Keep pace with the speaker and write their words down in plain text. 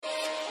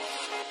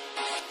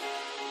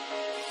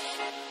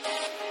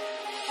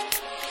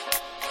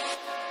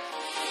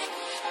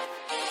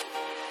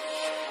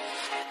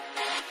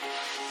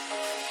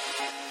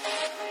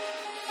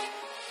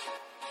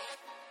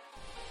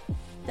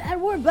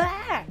we're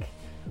back.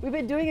 We've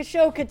been doing a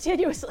show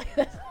continuously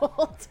this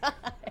whole time.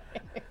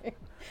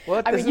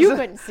 What? I mean, you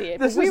couldn't see it.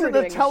 This but we were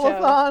isn't a doing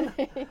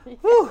telethon?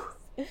 Woo!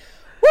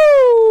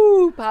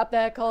 Woo! Pop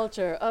that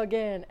culture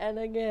again and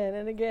again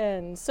and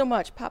again. So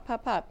much. Pop,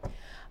 pop, pop.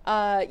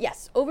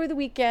 Yes, over the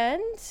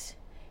weekend,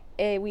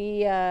 we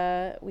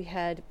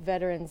had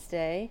Veterans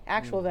Day,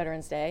 actual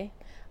Veterans Day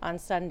on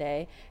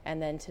Sunday, and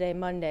then today,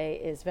 Monday,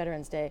 is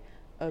Veterans Day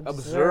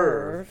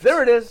observed.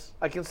 There it is.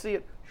 I can see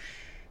it.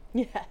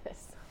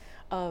 Yes,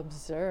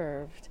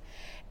 observed.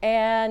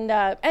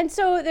 And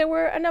so there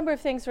were a number of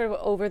things sort of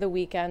over the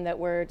weekend that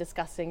were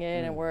discussing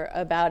it and were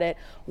about it.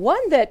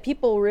 One that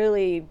people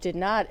really did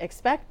not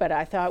expect, but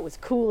I thought was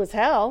cool as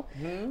hell,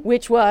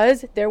 which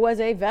was there was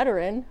a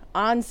veteran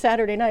on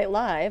Saturday Night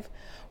Live,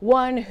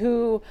 one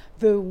who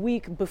the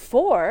week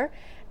before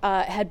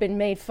had been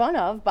made fun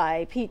of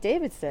by Pete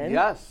Davidson.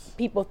 Yes.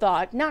 People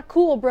thought, not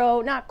cool,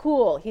 bro, not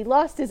cool. He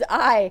lost his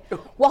eye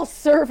while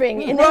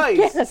serving in Right.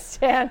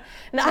 Afghanistan.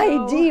 An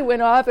IED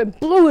went off and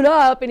blew it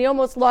up, and he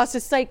almost lost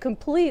his sight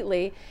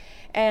completely.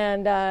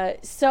 And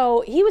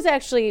so he was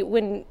actually,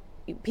 when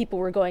people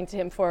were going to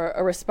him for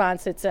a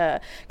response, it's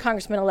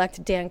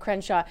Congressman-elect Dan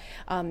Crenshaw,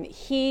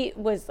 he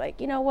was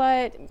like, you know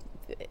what?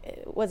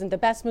 It wasn't the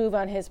best move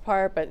on his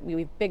part, but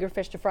we have bigger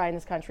fish to fry in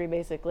this country,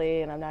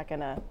 basically, and I'm not going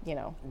to,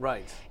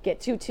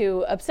 get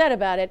too upset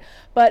about it.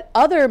 But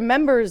other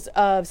members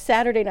of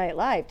Saturday Night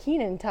Live,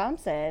 Kenan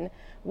Thompson,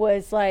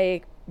 was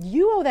like,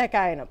 you owe that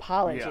guy an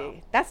apology.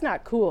 Yeah. That's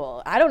not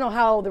cool. I don't know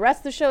how the rest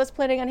of the show is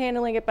planning on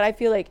handling it, but I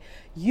feel like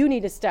you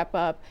need to step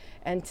up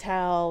and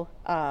tell...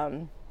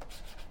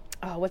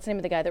 what's the name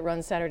of the guy that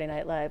runs Saturday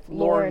Night Live?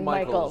 Lorne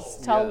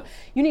Michaels. Yes.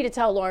 You need to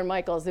tell Lorne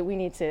Michaels that we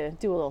need to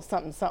do a little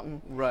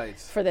something Right.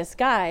 for this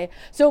guy.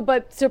 So,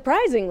 but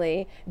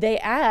surprisingly, they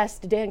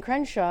asked Dan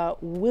Crenshaw,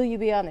 will you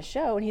be on the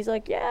show? And he's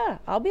like, yeah,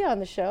 I'll be on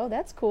the show.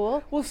 That's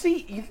cool. Well,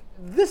 see,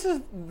 this is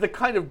the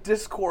kind of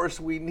discourse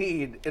we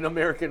need in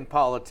American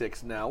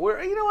politics now,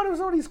 where, you know what, if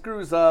somebody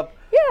screws up,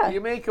 Yeah. you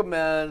make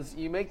amends,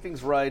 you make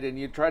things right, and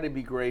you try to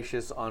be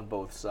gracious on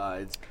both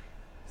sides.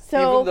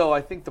 So, Even though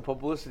I think the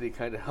publicity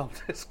kind of helped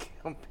his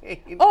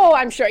campaign. oh,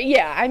 I'm sure.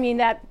 Yeah, I mean,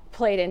 that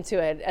played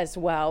into it as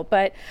well.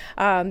 But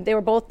they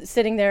were both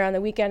sitting there on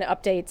the Weekend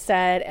Update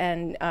set,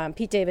 and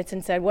Pete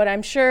Davidson said, what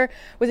I'm sure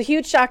was a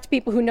huge shock to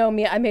people who know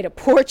me, I made a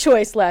poor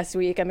choice last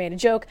week. I made a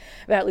joke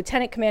about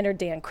Lieutenant Commander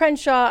Dan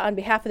Crenshaw. On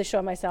behalf of the show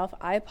and myself,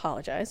 I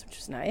apologize, which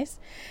is nice.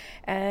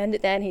 And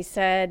then he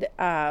said...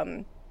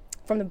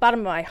 from the bottom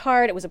of my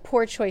heart, it was a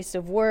poor choice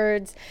of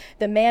words.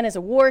 The man is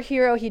a war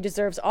hero. He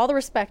deserves all the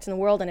respect in the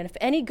world. And if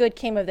any good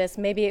came of this,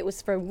 maybe it was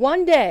for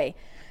one day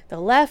the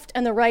left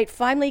and the right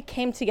finally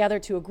came together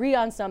to agree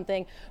on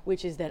something,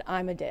 which is that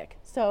I'm a dick.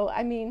 So,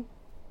 I mean...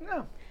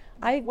 No.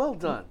 I Well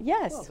done.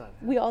 Yes, Well done.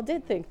 we all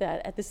did think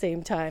that at the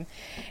same time.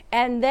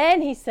 And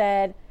then he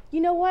said, you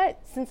know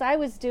what? Since I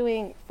was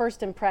doing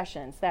First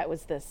Impressions, that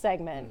was the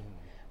segment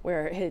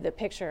where the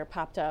picture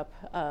popped up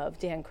of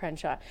Dan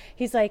Crenshaw.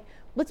 He's like,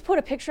 let's put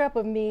a picture up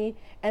of me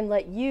and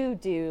let you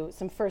do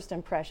some first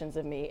impressions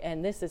of me.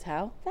 And this is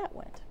how that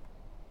went.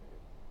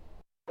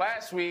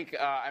 Last week,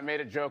 I made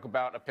a joke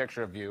about a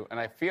picture of you, and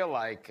I feel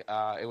like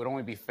it would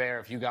only be fair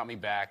if you got me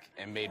back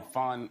and made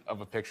fun of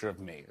a picture of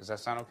me. Does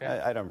that sound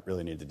okay? I don't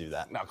really need to do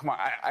that. No, come on.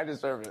 I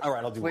deserve it. All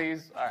right, I'll do one.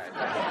 Please? All right.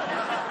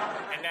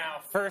 And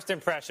now, first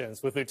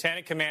impressions with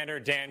Lieutenant Commander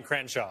Dan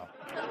Crenshaw.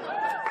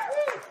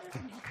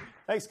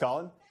 Thanks,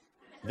 Colin.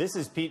 This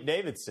is Pete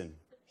Davidson.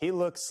 He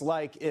looks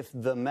like if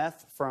the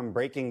meth from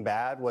Breaking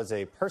Bad was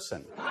a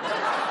person. Not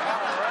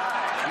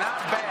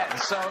bad.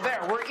 So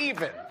there, we're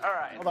even. All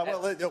right. Hold on,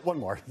 well, one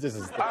more. This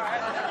is. All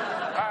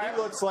right.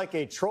 He looks like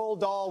a troll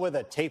doll with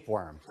a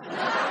tapeworm. Yeah,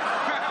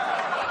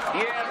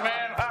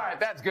 man. All right,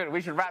 that's good. We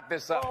should wrap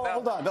this up. Oh,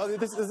 hold on. No,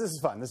 this is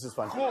fun. This is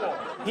fun. Cool.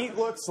 He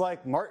looks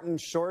like Martin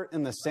Short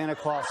in the Santa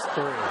Claus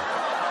 3.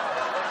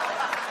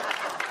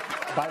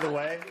 By the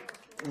way,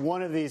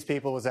 one of these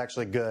people was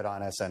actually good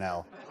on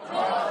SNL.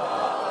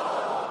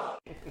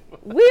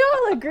 We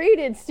all agreed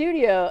in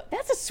studio,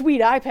 that's a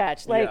sweet eye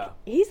patch. Like, Yeah.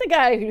 he's a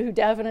guy who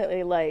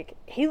definitely, like,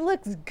 he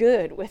looks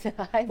good with an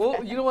eye patch.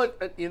 Well, you know what?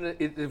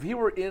 If he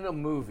were in a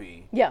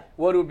movie, Yeah.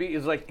 what it would be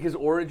is like his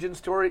origin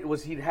story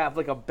was he'd have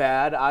like a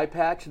bad eye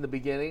patch in the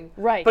beginning,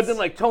 Right. But then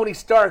like Tony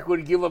Stark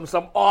would give him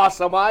some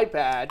awesome eye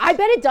patch. I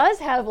bet it does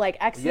have, like,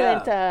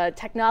 excellent Yeah.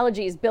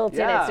 technologies built in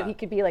Yeah. it, so he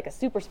could be, like, a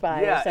super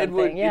spy or yeah,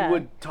 something. it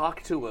would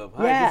talk to him.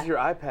 Hi, Yeah. this is your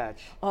eye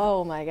patch.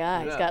 Oh, my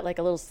God. He's Yeah. got, like,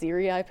 a little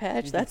Siri eye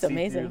patch. You That's can see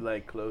amazing. through,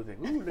 like clothing.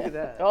 Ooh, look at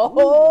that.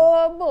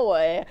 Oh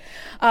boy.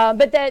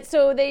 But that,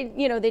 so they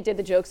did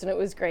the jokes and it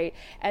was great.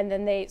 And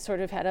then they sort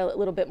of had a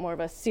little bit more of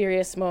a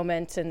serious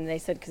moment, and they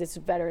said, because it's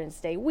Veterans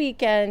Day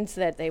weekend,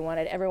 that they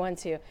wanted everyone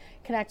to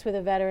connect with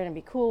a veteran and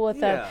be cool with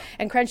them. Yeah.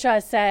 And Crenshaw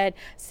said,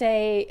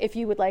 say, if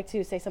you would like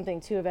to say something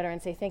to a veteran,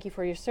 say thank you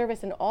for your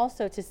service, and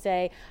also to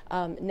say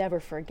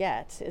never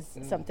forget is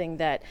something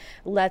that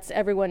lets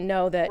everyone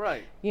know that,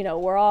 Right.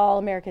 we're all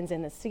Americans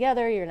in this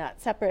together. You're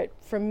not separate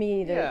from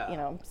me. Yeah.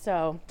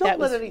 So Don't that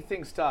was, let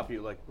anything stop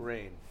you, like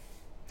rain.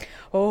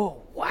 oh,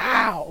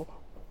 wow.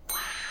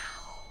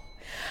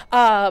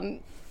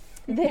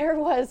 There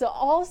was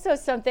also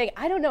something,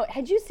 I don't know,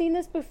 had you seen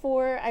this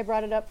before I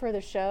brought it up for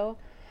the show?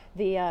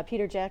 The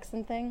Peter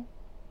Jackson thing?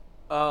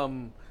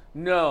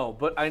 No,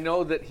 but I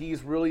know that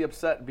he's really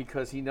upset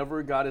because he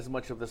never got as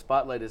much of the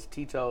spotlight as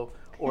Tito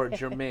or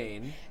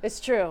Jermaine. It's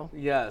true.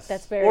 Yes.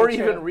 That's very Or true.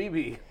 even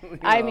Reby.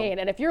 I mean,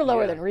 and if you're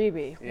lower than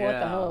Reby, what the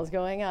Yeah. hell is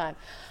going on?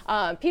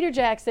 Peter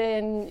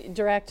Jackson,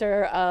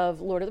 director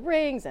of Lord of the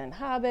Rings and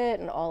Hobbit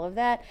and all of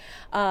that,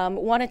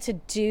 wanted to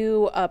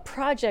do a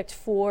project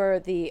for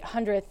the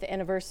 100th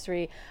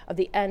anniversary of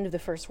the end of the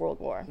First World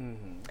War.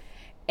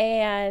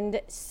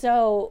 And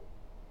so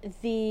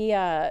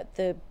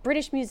the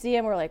British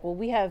Museum were like, well,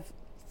 we have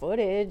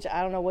footage.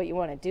 I don't know what you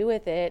want to do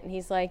with it. And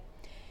he's like,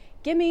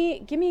 give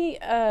me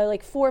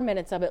like 4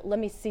 minutes of it. Let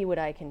me see what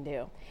I can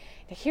do.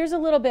 Here's a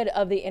little bit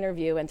of the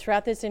interview. And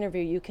throughout this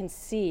interview, you can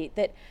see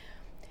that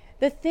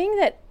the thing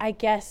that I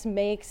guess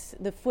makes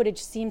the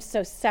footage seem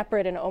so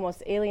separate and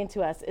almost alien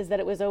to us is that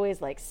it was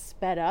always like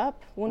sped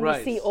up. When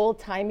we see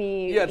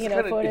old-timey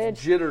footage, it's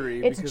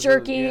jittery. it's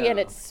jerky and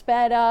it's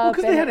sped up.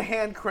 Because they had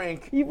hand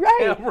crank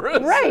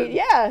cameras. Right,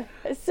 yeah.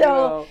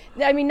 So,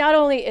 you know. I mean, not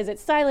only is it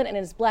silent and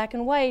it's black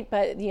and white,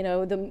 but, you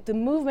know, the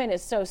movement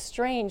is so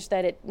strange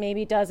that it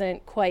maybe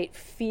doesn't quite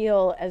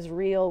feel as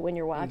real when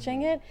you're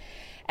watching it.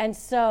 And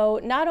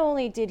so not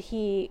only did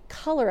he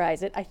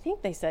colorize it, I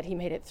think they said he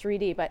made it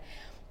 3D, but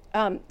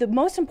the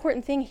most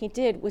important thing he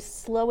did was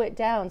slow it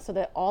down so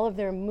that all of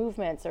their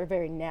movements are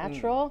very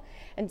natural.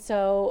 And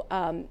so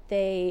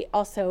they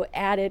also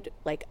added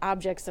like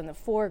objects in the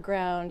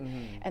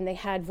foreground, and they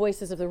had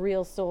voices of the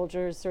real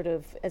soldiers sort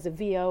of as a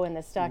VO in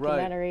this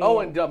documentary. Right. Oh,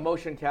 and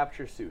motion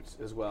capture suits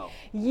as well.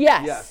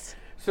 Yes.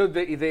 So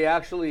they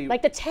actually...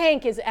 Like the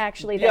tank is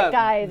actually that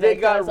guy that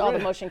does all the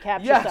motion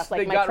capture stuff,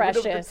 like Mike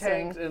Precious. Rid of the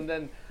tanks, and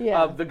then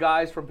the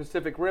guys from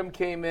Pacific Rim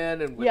came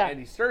in, and with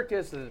Andy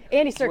Serkis.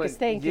 Andy Serkis,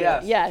 thank you.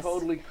 Yes.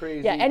 Totally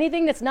crazy. Yeah,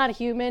 anything that's not a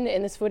human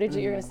in this footage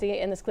that you're going to see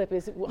in this clip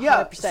is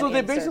 100% so they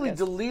Andy basically Serkis.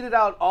 deleted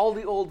out all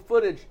the old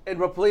footage and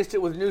replaced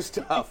it with new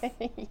stuff.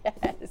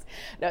 Yes.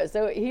 No,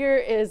 so here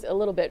is a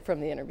little bit from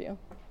the interview.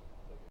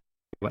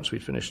 Once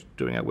we'd finished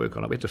doing our work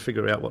on it, we had to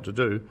figure out what to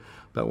do.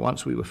 But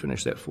once we were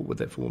finished with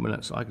that 4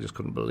 minutes, I just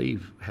couldn't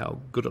believe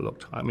how good it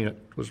looked. I mean,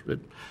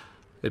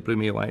 it blew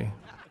me away.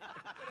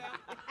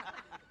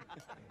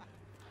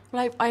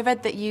 Well, I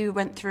read that you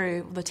went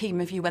through, the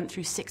team of you went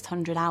through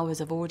 600 hours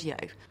of audio.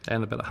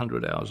 And about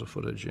 100 hours of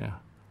footage, yeah.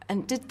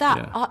 And did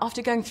that,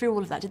 after going through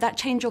all of that, did that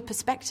change your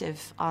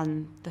perspective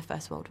on the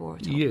First World War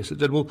at all? Yes, it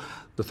did. Well,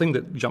 the thing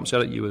that jumps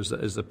out at you is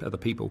the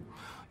people,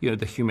 you know,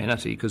 the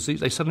humanity, because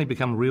they suddenly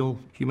become real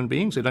human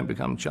beings. They don't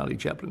become Charlie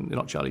Chaplin. They're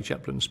not Charlie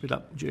Chaplin spit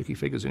up jerky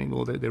figures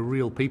anymore. They're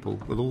real people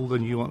with all the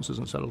nuances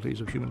and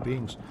subtleties of human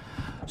beings.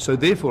 So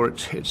therefore,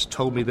 it's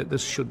told me that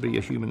this should be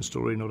a human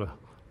story, not a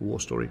war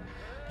story,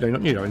 you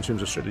know, in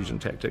terms of strategies and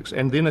tactics.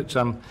 And then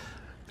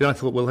then I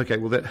thought, well, okay,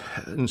 that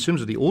in terms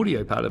of the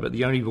audio part of it,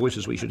 the only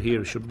voices we should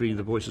hear should be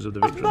the voices of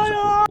the veterans of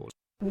the war.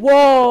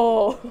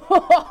 Whoa!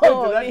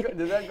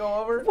 Did that go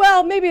over?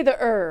 Well, maybe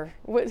the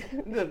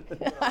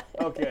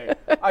Okay.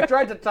 I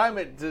tried to time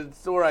it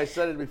to where I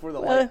said it before the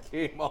light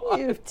came on.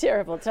 You have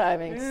terrible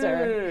timing,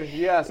 sir.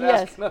 Yes.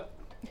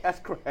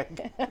 Ask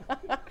Craig.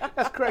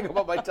 Ask Craig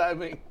about my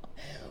timing.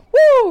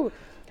 Woo!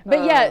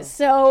 But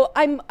so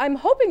I'm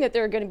hoping that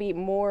there are going to be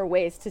more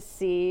ways to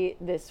see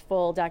this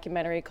full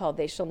documentary called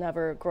 "They Shall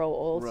Never Grow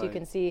Old," so you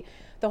can see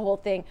the whole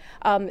thing.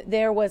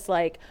 There was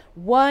like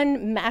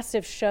one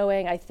massive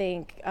showing, I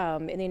think,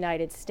 in the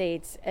United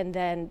States, and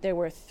then there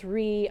were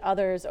 3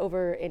 others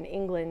over in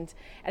England,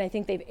 and I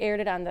think they've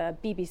aired it on the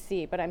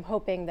BBC. But I'm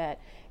hoping that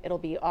it'll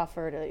be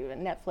offered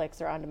on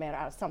Netflix or on demand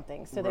or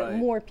something, so that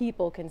more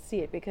people can see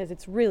it, because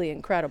it's really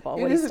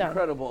incredible. It is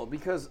incredible,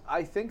 because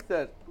I think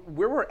that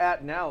where we're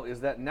at now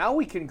is that now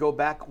we can go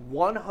back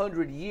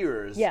 100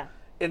 years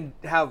and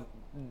have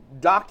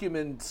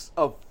documents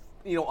of,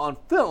 you know, on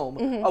film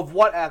of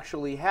what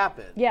actually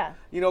happened. Yeah.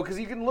 You know, because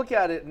you can look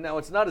at it now,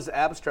 it's not as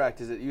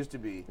abstract as it used to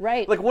be.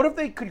 Right. Like, what if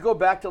they could go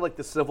back to, like,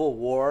 the Civil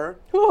War?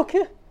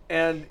 Okay.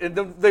 And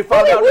then they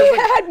found out... we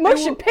had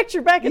motion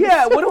picture back in the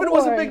Civil what if it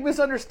was a War? big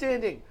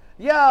misunderstanding?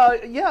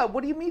 Yeah,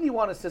 what do you mean you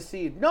want us to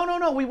secede?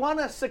 No, we want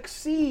to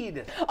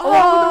succeed.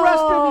 Along with the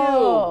rest of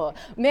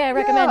you. May I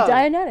recommend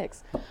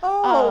Dianetics?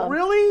 Oh,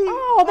 really?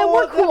 Oh, they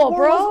were cool,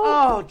 bro.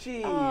 Oh,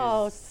 jeez.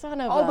 Oh,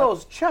 son of all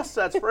those chess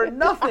sets for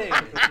nothing.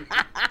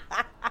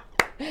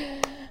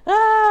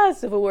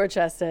 Civil War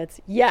chess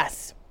sets.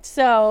 Yes.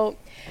 So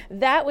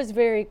that was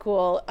very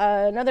cool.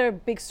 Another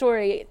big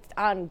story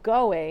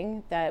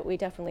ongoing that we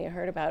definitely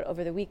heard about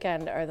over the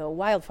weekend are the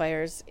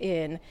wildfires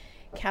in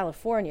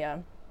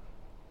California.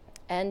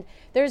 And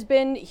there's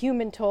been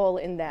human toll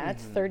in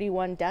that.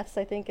 31 deaths,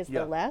 I think, is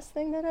the last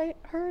thing that I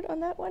heard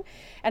on that one.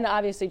 And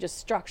obviously just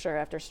structure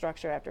after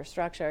structure after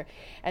structure.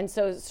 And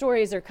so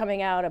stories are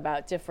coming out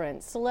about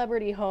different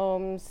celebrity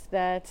homes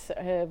that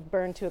have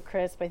burned to a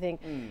crisp. I think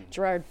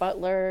Gerard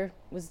Butler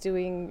was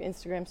doing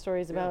Instagram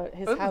stories about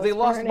his house. They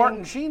lost burning.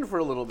 Martin Sheen for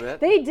a little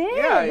bit. They did.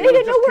 Yeah, they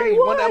didn't know where he He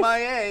was. went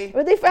MIA.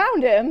 But they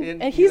found him,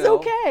 and he's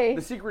okay.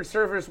 The Secret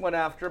Service went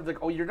after him.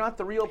 Like, oh, you're not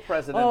the real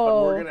president,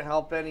 but we're going to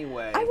help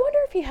anyway. I wonder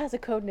if he has a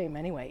code name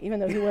anyway, even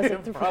though he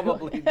wasn't the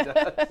Probably real.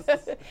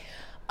 does.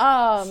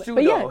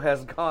 Pseudo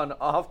has gone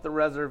off the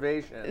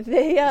reservation.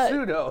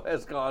 Pseudo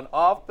has gone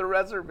off the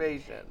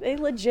reservation. They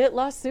legit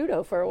lost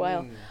Pseudo for a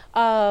while.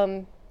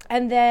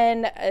 And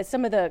then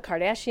some of the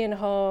Kardashian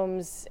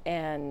homes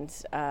and,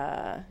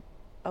 I'm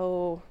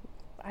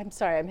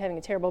sorry, I'm having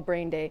a terrible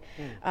brain day.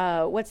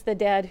 What's the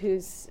dad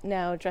who's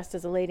now dressed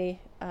as a lady?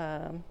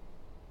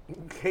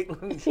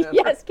 Caitlyn Jenner.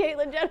 Yes,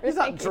 Caitlyn Jenner. He's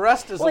not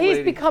dressed as a lady. Well,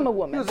 he's become a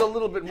woman. He was a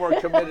little bit more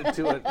committed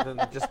to it than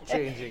just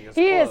changing his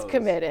clothes. He is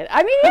committed.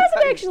 I mean, he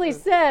hasn't actually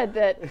said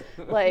that,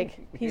 like,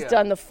 he's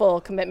done the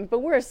full commitment, but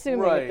we're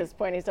assuming at this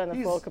point he's done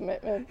the full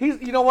commitment.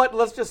 You know what?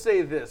 Let's just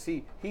say this.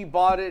 He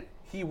bought it.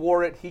 He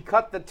wore it. He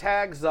cut the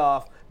tags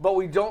off, but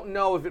we don't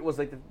know if it was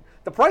like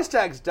the price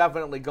tag's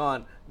definitely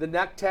gone. The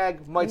neck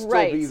tag might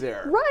still be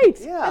there. Right.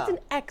 Yeah. That's an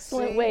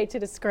excellent way to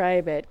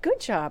describe it. Good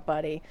job,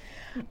 buddy.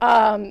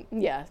 Welcome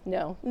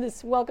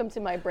to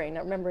my brain,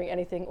 not remembering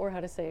anything or how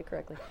to say it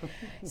correctly.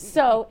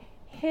 So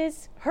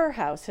her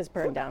house has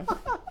burned down.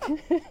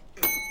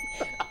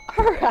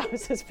 Her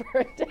house has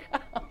burned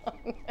down.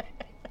 And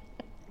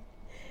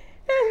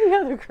the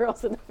other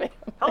girls in the family.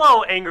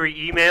 Hello, angry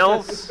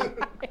emails.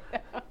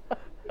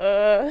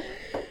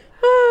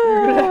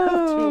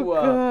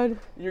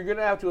 You're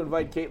gonna have to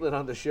invite Caitlyn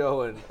on the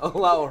show and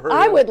allow her.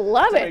 I would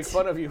love to it. Make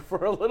fun of you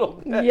for a little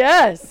bit.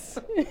 Yes.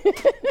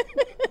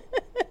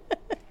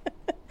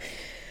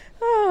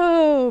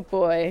 Oh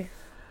boy.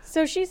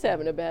 So she's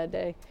having a bad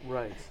day.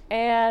 Right.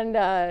 And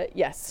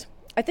yes,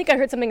 I think I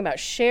heard something about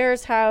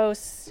Cher's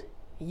house.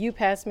 You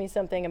passed me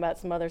something about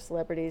some other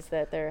celebrities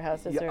that their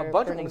houses are burning down. A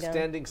bunch of them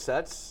standing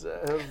sets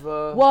have...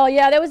 Well,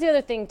 yeah, that was the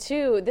other thing,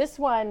 too. This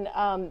one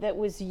that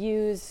was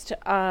used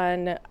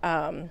on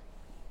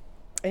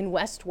in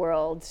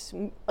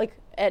Westworld, like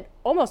at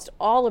almost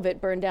all of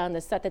it burned down, the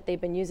set that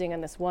they've been using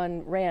on this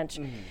one ranch,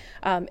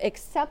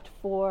 except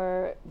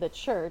for the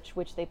church,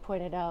 which they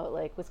pointed out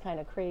like was kind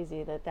of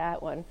crazy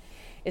that one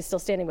is still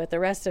standing with the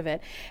rest of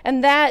it.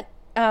 And that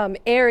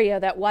area,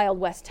 that Wild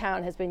West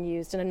town, has been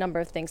used in a number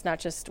of things, not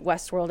just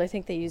Westworld. I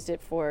think they used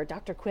it for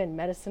Dr. Quinn,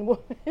 Medicine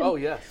Woman. Oh,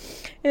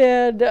 yes.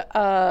 And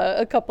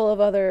a couple of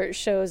other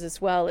shows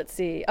as well. Let's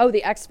see. Oh,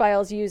 the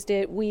X-Files used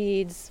it,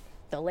 Weeds,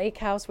 the Lake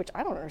House, which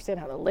I don't understand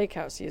how the Lake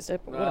House used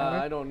it, but whatever.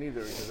 I don't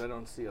either, because I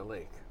don't see a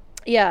lake.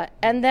 Yeah,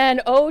 and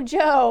then, oh,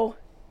 Joe,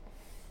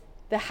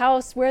 the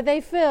house where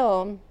they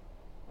film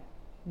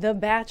The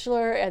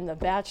Bachelor and The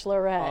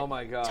Bachelorette. Oh,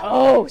 my gosh.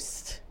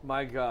 Toast.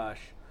 My gosh.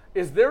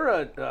 Is there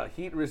a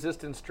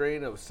heat-resistant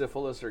strain of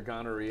syphilis or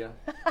gonorrhea?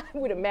 I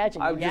would imagine,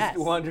 I'm yes.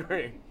 just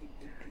wondering.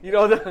 You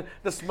know,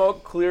 the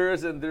smoke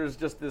clears and there's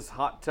just this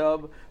hot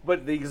tub,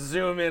 but they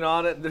zoom in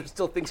on it and there's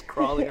still things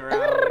crawling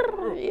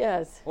around.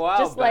 Yes. Wow,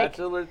 just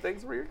Bachelor,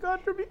 thanks for your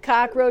contribution.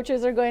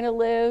 Cockroaches are going to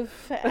live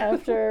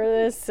after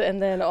this,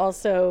 and then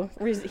also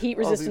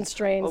heat-resistant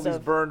strains all these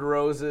burned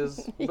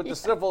roses. But the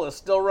syphilis is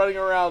still running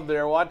around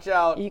there. Watch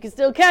out. You can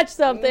still catch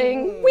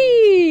something.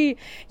 Whee!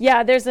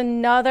 Yeah, there's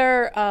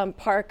another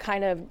park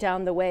kind of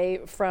down the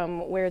way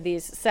from where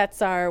these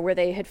sets are, where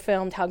they had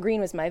filmed How Green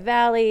Was My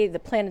Valley, The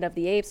Planet of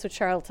the Apes with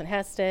Charlton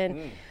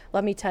Heston,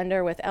 Love Me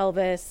Tender with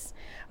Elvis,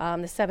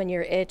 The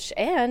 7-Year Itch,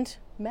 and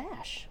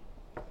MASH.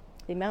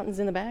 The mountains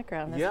in the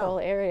background, this whole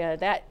area,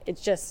 that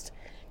it's just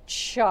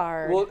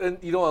charred. Well, and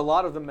you know, a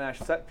lot of the MASH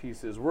set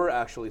pieces were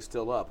actually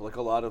still up. Like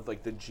a lot of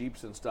like the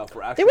Jeeps and stuff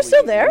were actually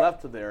still there?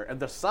 left there. And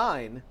the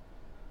sign,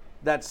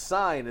 that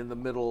sign in the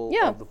middle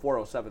of the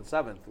 407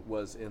 7th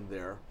was in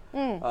there,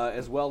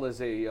 as well as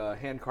a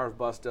hand-carved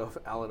bust of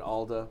Alan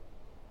Alda.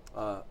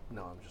 No,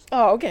 I'm just...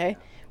 Oh, okay.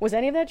 Was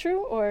any of that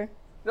true, or...?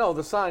 No,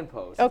 the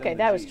signpost. Okay,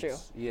 that was true.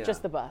 Yeah.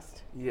 Just the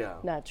bust. Yeah.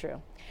 Not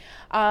true.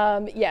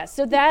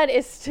 So that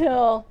is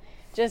still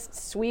just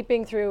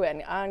sweeping through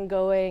and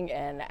ongoing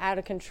and out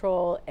of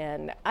control.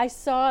 And I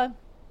saw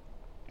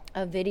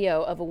a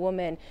video of a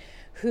woman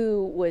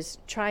who was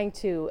trying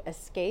to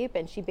escape,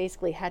 and she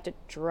basically had to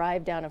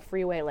drive down a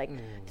freeway like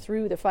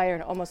through the fire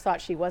and almost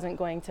thought she wasn't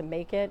going to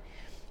make it.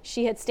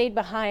 She had stayed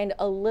behind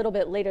a little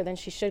bit later than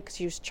she should because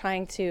she was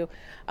trying to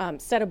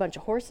set a bunch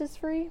of horses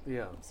free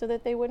so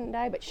that they wouldn't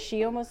die, but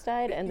she almost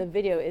died, and the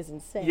video is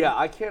insane. Yeah,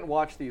 I can't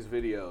watch these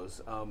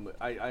videos.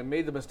 I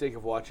made the mistake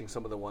of watching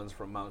some of the ones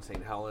from Mount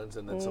St. Helens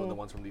and then some of the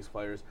ones from these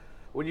fires.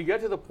 When you get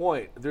to the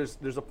point,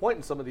 there's a point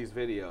in some of these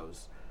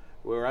videos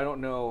where I don't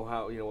know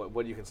how, you know,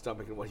 what you can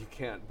stomach and what you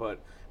can't, but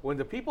when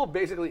the people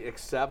basically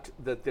accept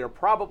that they're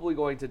probably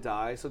going to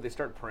die, so they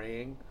start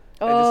praying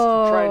and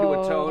just trying to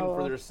atone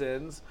for their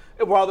sins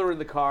while they're in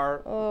the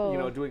car, you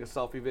know, doing a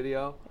selfie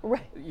video.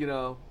 Right. You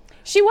know.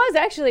 She was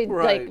actually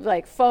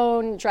like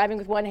phone driving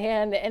with one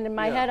hand, and in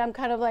my head I'm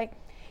kind of like,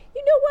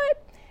 you know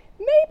what?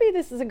 Maybe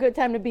this is a good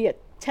time to be a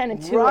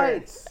tenant to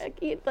right.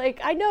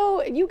 Like I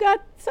know you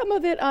got some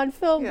of it on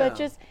film, but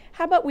just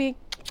how about we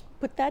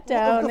put that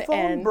down. The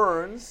phone and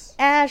burns.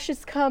 Ash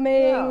is coming.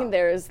 Yeah.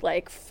 There's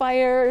like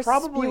fire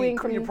spewing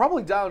from. You're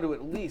probably down to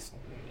at least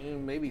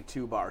maybe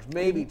 2 bars.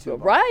 Maybe 2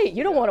 bars. Right.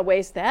 You don't want to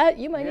waste that.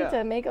 You might need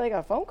to make like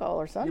a phone call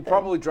or something. You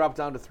probably drop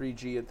down to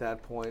 3G at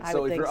that point. I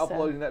So would if you're think so.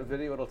 uploading that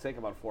video, it'll take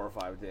about 4 or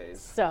 5 days.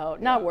 So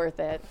not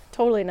worth it.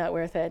 Totally not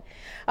worth it.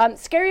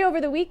 Scary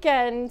over the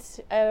weekend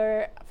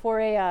for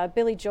a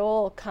Billy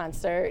Joel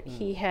concert.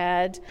 He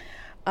had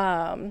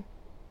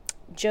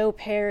Joe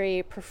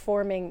Perry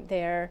performing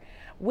there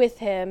with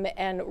him,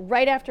 and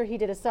right after he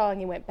did a song,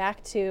 he went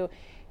back to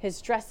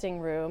his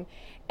dressing room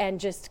and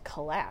just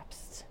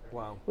collapsed.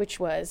 Wow. Which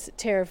was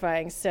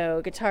terrifying.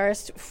 So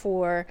guitarist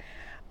for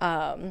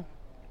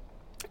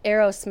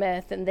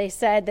Aerosmith, and they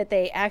said that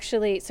they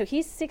actually, so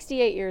he's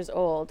 68 years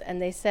old,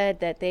 and they said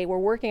that they were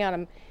working on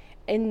him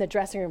in the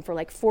dressing room for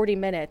like 40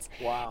 minutes.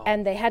 Wow.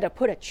 And they had to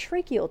put a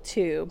tracheal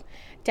tube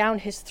down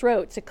his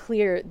throat to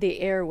clear the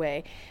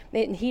airway.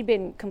 And he'd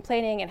been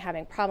complaining and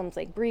having problems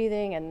like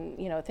breathing and,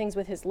 you know, things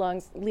with his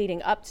lungs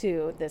leading up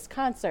to this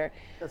concert.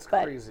 That's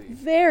but crazy.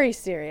 Very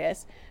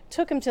serious.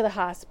 Took him to the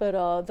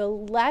hospital. The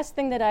last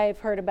thing that I've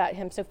heard about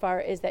him so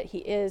far is that he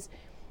is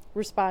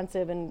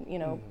responsive and, you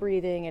know,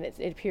 breathing, and it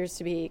appears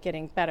to be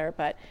getting better,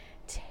 but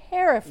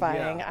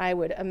terrifying, I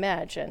would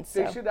imagine.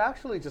 So. They should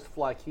actually just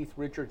fly Keith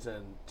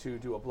Richardson to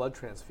do a blood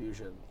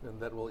transfusion, and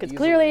that will Because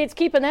clearly it's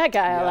keeping that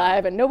guy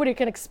alive, and nobody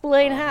can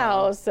explain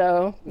how.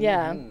 So,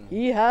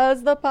 he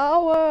has the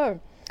power.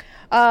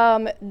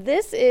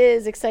 This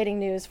is exciting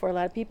news for a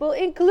lot of people,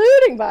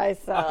 including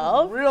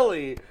myself.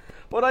 Really?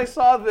 When I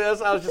saw this,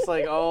 I was just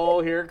like,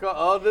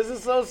 oh, this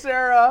is so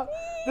Sarah.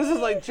 This is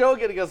like Joe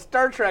getting a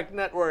Star Trek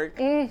network.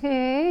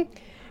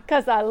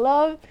 Because I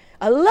love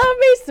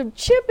me some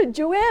Chip and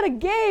Joanna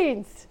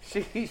Gaines.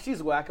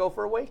 She's wacko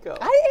for Waco.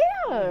 I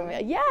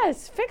am.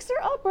 Yes. Fixer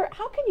Upper.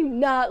 How can you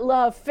not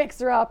love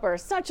Fixer Upper?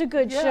 Such a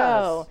good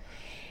show.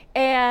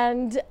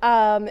 And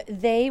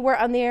they were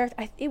on the air,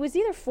 it was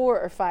either 4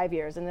 or 5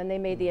 years, and then they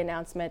made the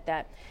announcement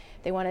that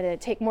they wanted to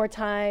take more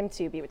time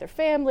to be with their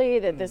family,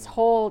 that this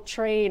whole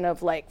train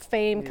of like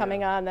fame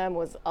coming on them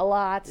was a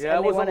lot. Yeah,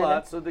 and it was a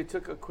lot, so they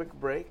took a quick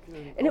break.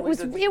 And it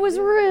was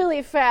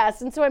really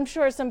fast, and so I'm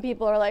sure some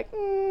people are like,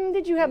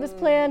 did you have this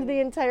planned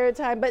the entire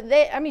time? But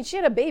she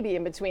had a baby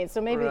in between,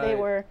 so maybe they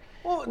were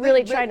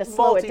really trying to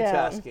slow it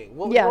down. Multitasking.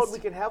 Well, you know what, we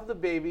can have the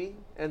baby,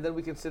 and then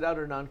we can sit out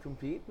or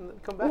non-compete, and then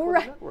come back with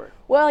the network.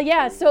 Well,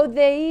 yeah, so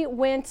they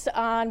went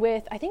on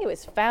with, I think it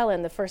was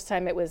Fallon the first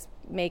time it was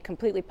made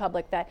completely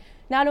public, that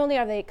not only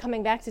are they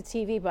coming back to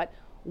TV, but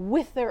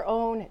with their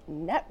own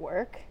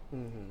network,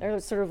 their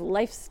sort of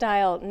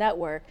lifestyle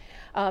network.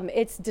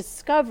 It's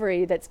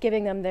Discovery that's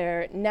giving them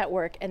their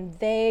network, and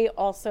they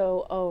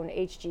also own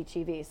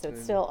HGTV, so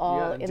it's still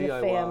all in the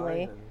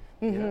family.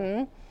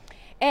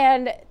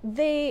 And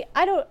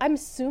I'm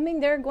assuming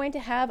they're going to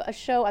have a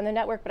show on the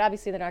network, but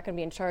obviously they're not going to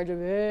be in charge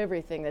of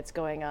everything that's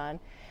going on.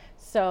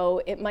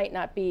 So it might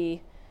not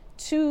be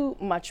too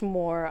much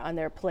more on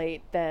their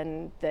plate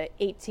than the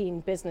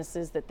 18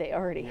 businesses that they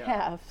already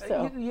have.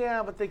 So.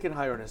 Yeah, but they can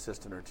hire an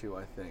assistant or two,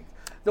 I think.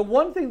 The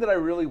one thing that I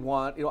really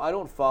want, I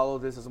don't follow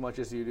this as much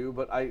as you do,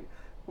 but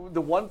the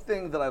one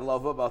thing that I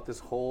love about this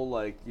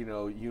whole,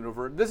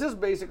 universe, this is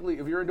basically,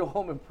 if you're into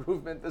home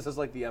improvement, this is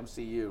like the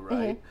MCU,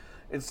 right?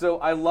 And so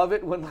I love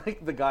it when,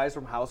 the guys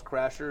from House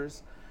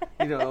Crashers,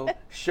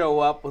 show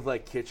up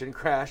with, Kitchen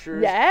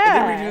Crashers.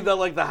 Yeah. And they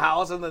redo the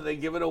house, and then they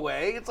give it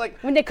away. It's like...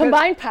 When they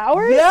combine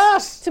powers?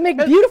 Yes! To make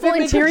beautiful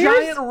they interiors? Make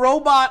a giant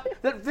robot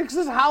that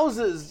fixes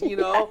houses,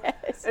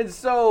 Yes. And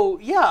so,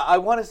 I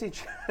want to see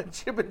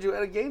Chip and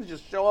Joanna Gaines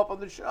just show up on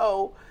the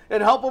show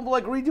and help them,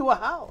 redo a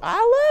house.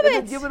 I love it.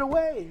 And give it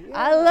away. Yeah.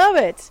 I love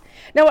it.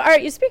 Now,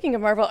 speaking of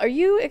Marvel, are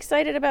you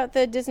excited about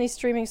the Disney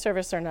streaming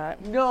service or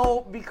not?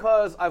 No,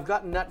 because I've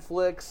got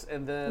Netflix,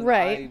 and then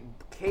I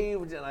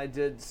caved and I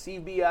did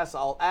CBS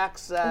All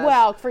Access.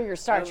 Well, for your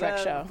Star Trek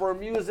show. For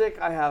music,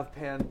 I have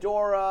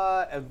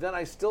Pandora, and then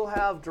I still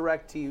have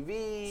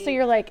DirecTV. So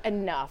you're like,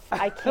 enough.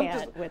 I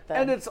can't with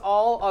them. And it's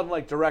all on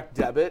direct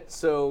debit,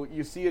 so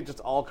you see it just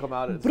all come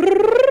out as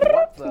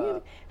what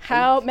the?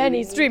 How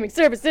many streaming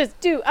services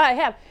do I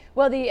have?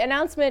 Well, the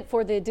announcement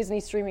for the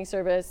Disney streaming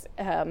service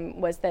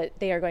was that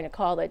they are going to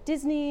call it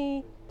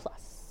Disney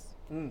Plus.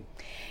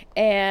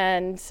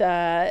 And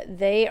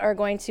they are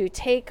going to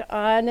take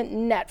on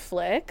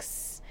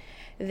Netflix.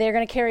 They're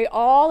going to carry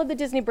all of the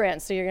Disney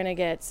brands. So you're going to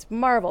get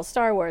Marvel,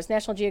 Star Wars,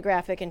 National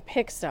Geographic, and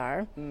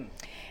Pixar.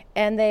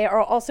 And they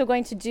are also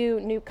going to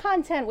do new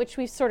content, which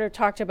we've sort of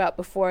talked about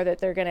before, that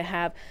they're going to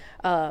have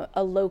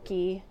a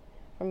Loki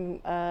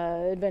from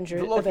Avengers.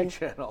 The Loki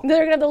channel. They're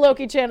going to have the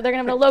Loki channel. They're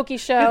going to have a Loki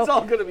show. It's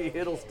all going to be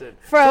Hiddleston.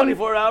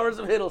 24 hours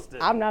of Hiddleston.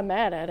 I'm not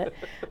mad at it.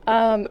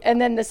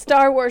 And then the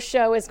Star Wars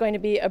show is going to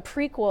be a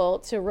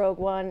prequel to Rogue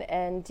One,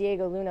 and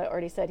Diego Luna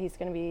already said he's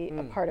going to be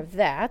a part of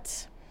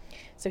that.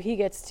 So he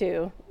gets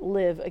to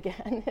live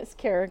again, his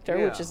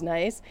character, which is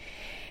nice.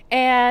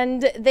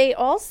 And they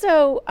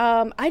also,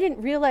 I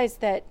didn't realize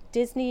that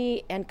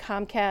Disney and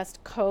Comcast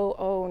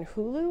co-own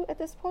Hulu at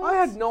this point. I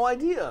had no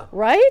idea.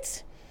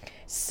 Right?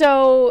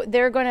 So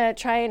they're going to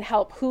try and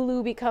help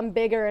Hulu become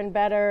bigger and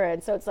better.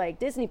 And so it's like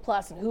Disney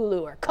Plus and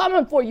Hulu are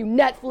coming for you,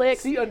 Netflix.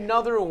 See,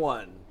 another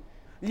one.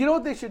 You know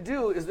what they should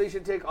do is they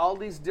should take all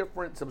these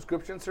different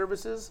subscription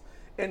services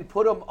and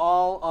put them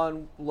all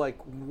on like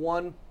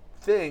one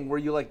thing where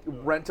you like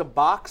rent a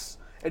box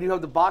and you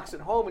have the box at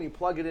home and you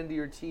plug it into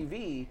your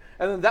TV,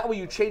 and then that way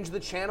you change the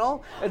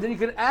channel and then you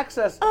can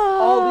access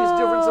all these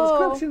different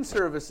subscription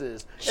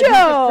services. Joe! And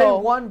you just pay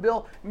one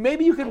bill.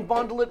 Maybe you can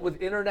bundle it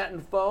with internet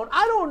and phone.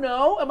 I don't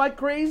know. Am I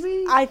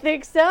crazy? I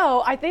think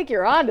so. I think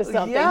you're onto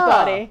something,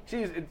 buddy.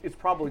 Jeez, it's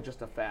probably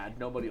just a fad.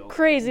 Nobody will.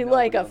 Crazy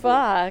like a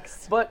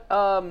fox. But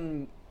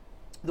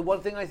the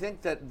one thing I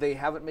think that they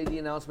haven't made the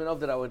announcement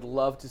of that I would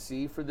love to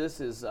see for this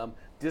is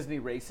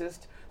Disney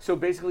racist. So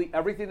basically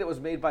everything that was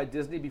made by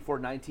Disney before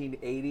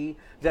 1980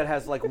 that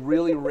has like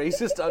really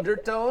racist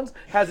undertones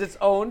has its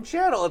own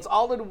channel. It's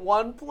all in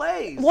one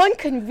place. One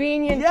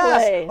convenient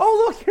place.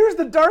 Oh, look, here's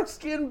the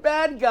dark-skinned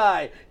bad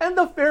guy and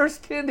the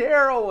fair-skinned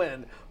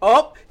heroine.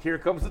 Oh, here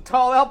comes the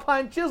tall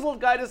alpine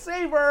chiseled guy to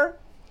save her.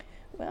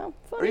 Well,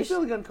 are you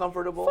feeling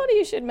uncomfortable? Funny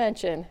you should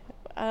mention.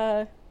 We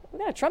got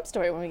a Trump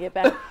story when we get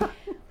back.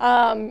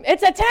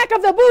 It's Attack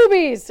of the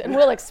Boobies, and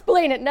we'll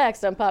explain it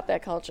next on Pop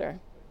That Culture.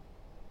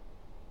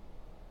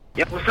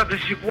 Yo, what's up? This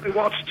is your boy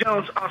Walter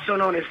Jones, also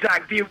known as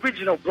Zach, the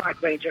original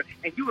Black Ranger,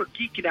 and you are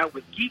geeking out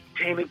with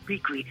Geektainment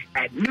Weekly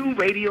at New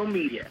Radio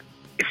Media.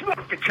 It's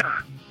market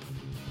time.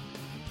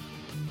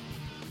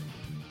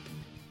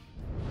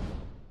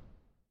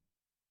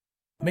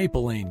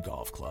 Maple Lane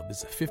Golf Club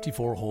is a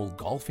 54-hole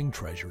golfing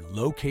treasure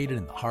located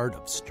in the heart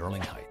of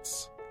Sterling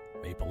Heights.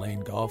 Maple Lane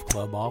Golf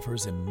Club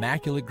offers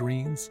immaculate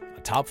greens,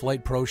 a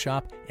top-flight pro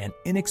shop, and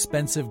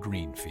inexpensive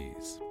green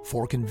fees.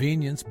 For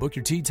convenience, book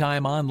your tee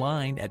time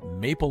online at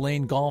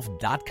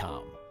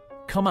maplelanegolf.com.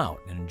 Come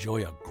out and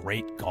enjoy a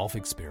great golf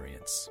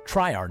experience.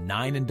 Try our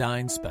 9 and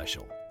Dine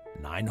special,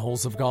 9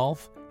 holes of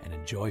golf, and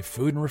enjoy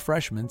food and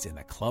refreshments in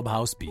the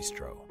Clubhouse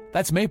Bistro.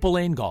 That's Maple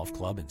Lane Golf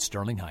Club in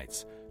Sterling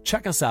Heights.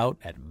 Check us out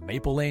at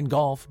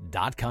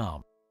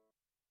maplelanegolf.com.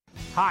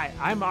 Hi,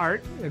 I'm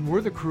Art, and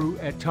we're the crew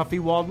at Tuffy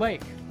Walled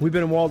Lake. We've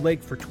been in Walled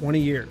Lake for 20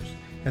 years,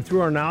 and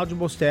through our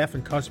knowledgeable staff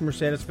and customer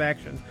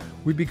satisfaction,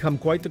 we've become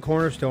quite the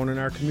cornerstone in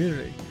our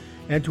community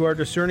and to our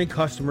discerning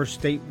customers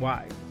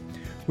statewide.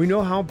 We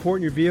know how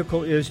important your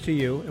vehicle is to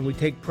you, and we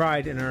take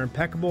pride in our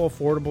impeccable,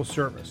 affordable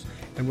service,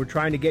 and we're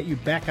trying to get you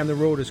back on the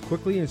road as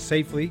quickly and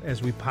safely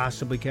as we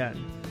possibly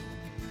can.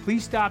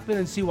 Please stop in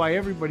and see why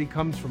everybody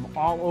comes from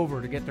all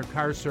over to get their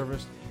cars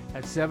serviced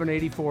at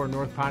 784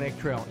 North Pontiac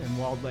Trail in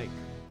Walled Lake.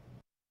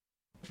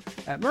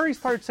 At Murray's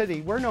Part City,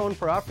 we're known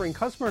for offering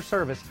customer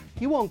service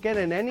you won't get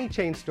in any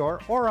chain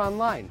store or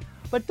online.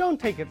 But don't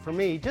take it from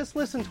me, just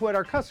listen to what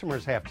our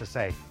customers have to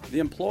say. The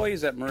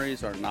employees at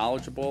Murray's are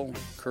knowledgeable,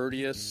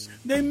 courteous.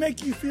 They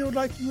make you feel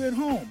like you're at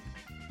home.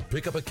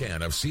 Pick up a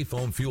can of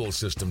Seafoam Fuel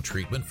System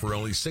treatment for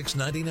only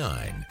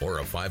 $6.99 or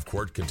a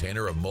 5-quart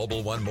container of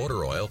Mobil 1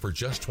 motor oil for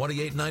just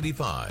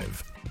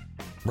 $28.95.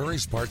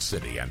 Murray's Part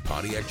City and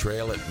Pontiac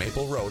Trail at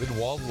Maple Road in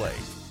Walled Lake.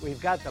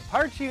 We've got the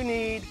parts you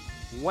need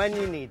when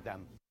you need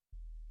them.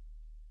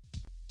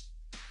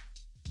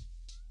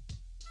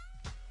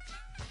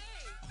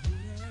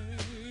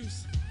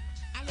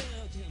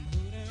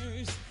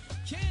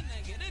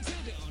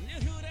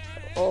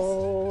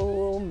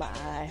 Oh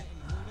my.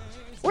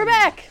 We're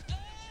back!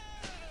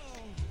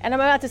 And I'm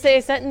about to say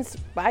a sentence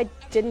I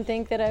didn't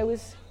think that I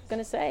was going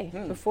to say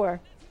before.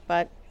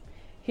 But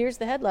here's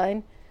the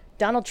headline.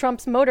 Donald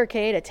Trump's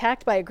motorcade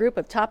attacked by a group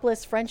of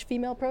topless French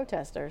female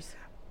protesters.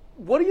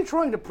 What are you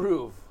trying to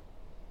prove?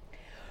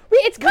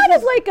 It's kind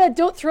of like a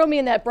don't throw me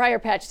in that briar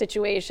patch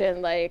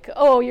situation. Like,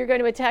 oh, you're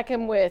going to attack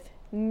him with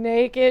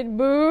naked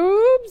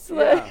boobs?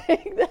 Yeah.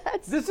 Like,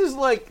 this is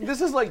like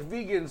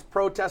vegans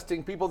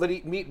protesting people that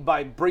eat meat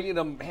by bringing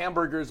them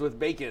hamburgers with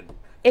bacon.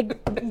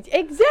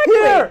 Exactly.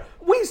 Here,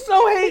 we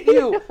so hate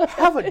you.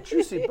 Have a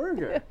juicy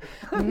burger.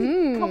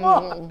 Come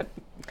on.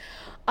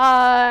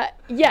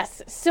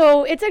 Yes.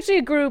 So it's actually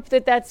a group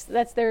that's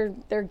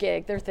their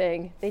gig, their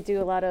thing. They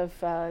do a lot of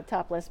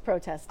topless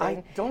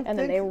protesting, and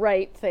then they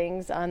write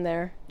things on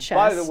their chest.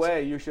 By the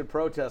way, you should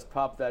protest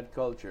Pop That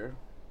Culture.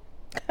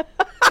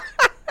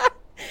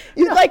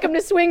 You'd like them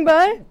to swing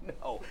by?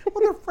 No.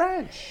 Well, they're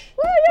French.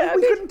 Well, yeah,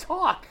 we couldn't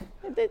talk.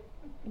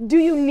 Do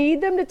you need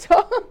them to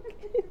talk?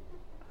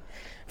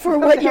 For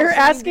what you're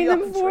asking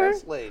them for?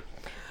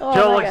 Oh,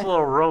 Joe likes a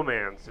little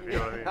romance, if you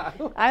know what I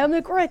mean. I am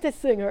the greatest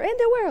singer in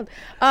the world.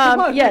 Come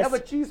on, yes. have a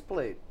cheese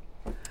plate.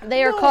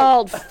 They are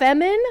called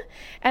Femin,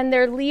 and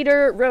their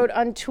leader wrote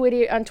on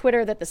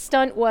Twitter that the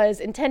stunt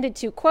was intended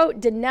to, quote,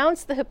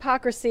 denounce the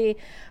hypocrisy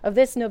of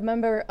this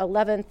November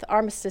 11th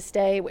Armistice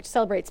Day, which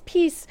celebrates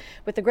peace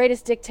with the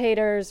greatest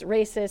dictators,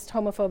 racist,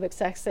 homophobic,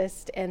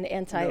 sexist, and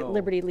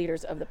anti-liberty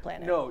leaders of the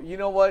planet. No, you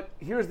know what?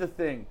 Here's the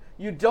thing.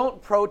 You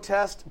don't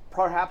protest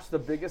perhaps the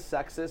biggest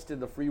sexist in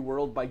the free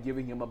world by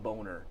giving him a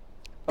boner.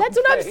 That's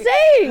what I'm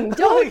saying.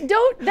 Don't.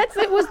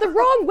 It was the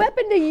wrong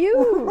weapon to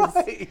use.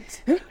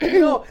 Right. You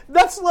know,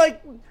 that's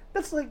like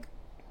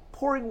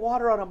pouring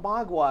water on a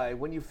mogwai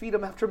when you feed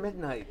them after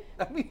midnight?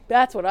 I mean,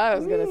 that's what I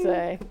was going to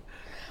say.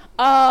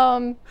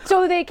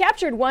 So they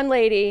captured one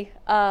lady.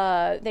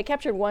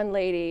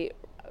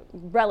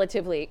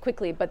 Relatively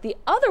quickly, but the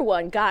other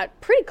one got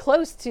pretty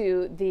close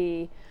to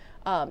the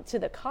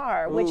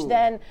car, which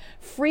then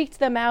freaked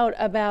them out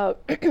about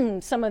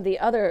some of the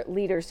other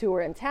leaders who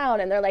were in town.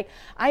 And they're like,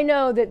 I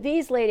know that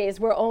these ladies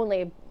were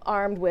only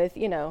armed with,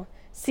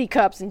 C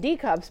cups and D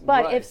cups,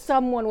 but if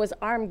someone was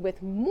armed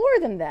with more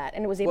than that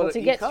and was able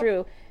to get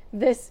through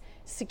this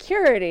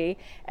security,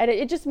 and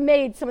it just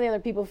made some of the other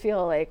people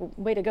feel like,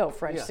 way to go,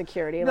 French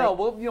security. No,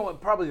 well,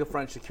 probably the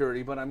French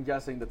security, but I'm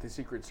guessing that the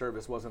Secret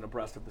Service wasn't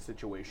abreast of the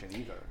situation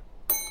either.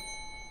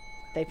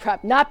 They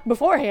not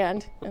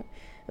beforehand.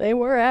 They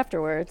were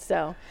afterwards,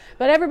 so.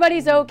 But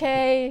everybody's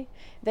okay.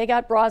 They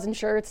got bras and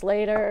shirts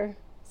later,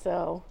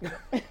 so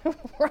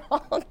we're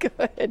all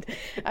good,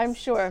 I'm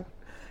sure.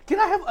 Can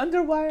I have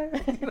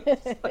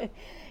underwire?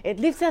 It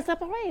lifts us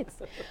up, all right.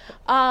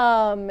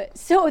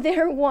 So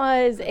there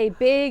was a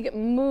big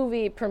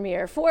movie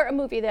premiere for a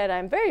movie that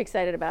I'm very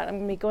excited about. I'm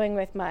going to be going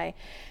with my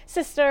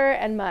sister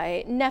and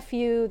my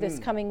nephew this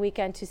coming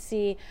weekend to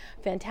see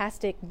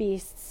Fantastic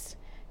Beasts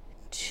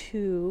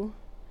 2.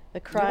 The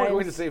Crimes. You were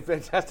going to say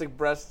Fantastic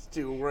Breasts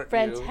 2, weren't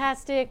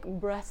Fantastic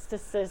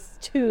Breastises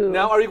 2.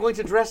 Now, are you going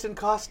to dress in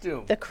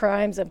costume? The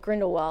Crimes of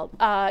Grindelwald.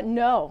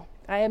 No.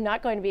 I am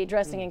not going to be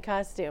dressing in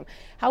costume.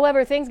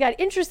 However, things got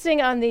interesting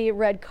on the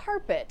red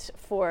carpet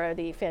for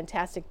the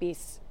Fantastic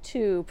Beasts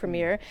 2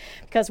 premiere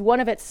because one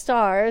of its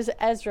stars,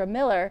 Ezra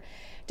Miller,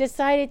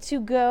 decided to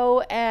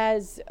go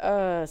as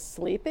a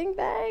sleeping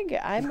bag.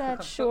 I'm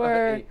not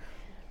sure.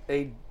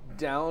 A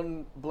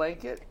down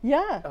blanket?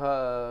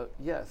 Yeah.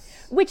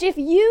 Yes. Which, if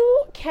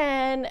you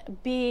can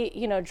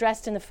be,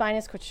 dressed in the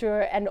finest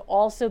couture and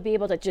also be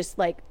able to just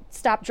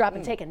stop, drop,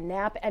 and take a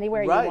nap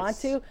anywhere you want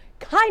to,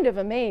 kind of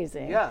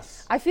amazing.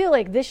 Yes. I feel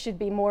like this should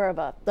be more of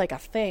a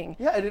thing.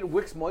 Yeah, and it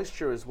wicks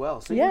moisture as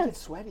well, so you don't get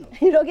sweaty.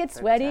 You don't get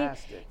sweaty.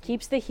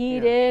 Keeps the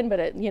heat in, but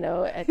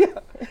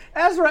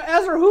Ezra,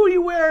 who are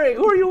you wearing?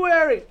 Who are you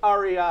wearing?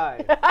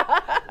 REI.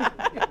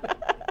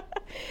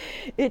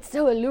 It's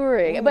so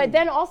alluring. But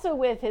then also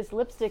with his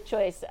lipstick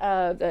choice,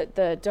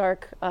 the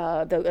dark,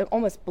 the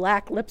almost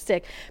black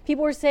lipstick,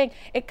 people were saying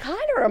it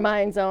kind of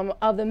reminds them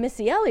of the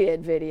Missy Elliott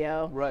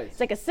video. Right. It's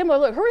like a similar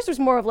look. Hers was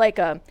more of like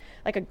a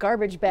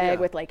garbage bag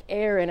with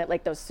air in it,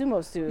 like those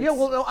sumo suits. Yeah,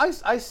 well, no,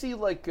 I see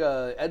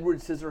Edward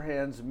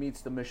Scissorhands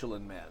meets the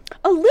Michelin Man.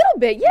 A little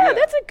bit, yeah.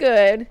 That's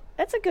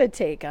a good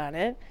take on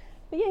it.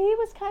 But yeah, he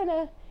was kind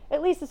of.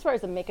 At least as far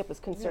as the makeup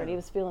was concerned, he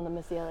was feeling the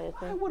Missy Elliott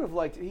thing. I would have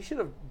liked it. He should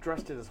have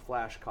dressed in his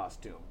Flash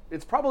costume.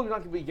 It's probably not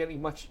going to be getting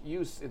much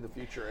use in the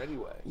future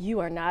anyway.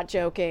 You are not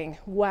joking.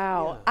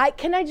 Wow. Yeah.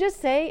 Can I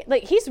just say,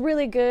 he's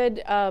really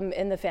good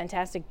in the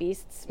Fantastic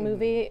Beasts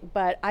movie,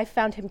 but I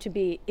found him to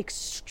be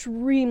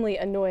extremely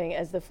annoying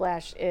as the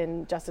Flash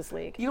in Justice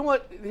League. You know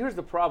what? Here's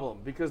the problem,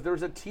 because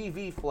there's a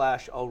TV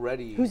Flash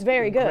already. Who's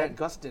very good. Grant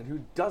Gustin,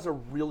 who does a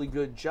really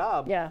good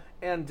job. Yeah.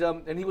 And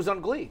he was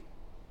on Glee.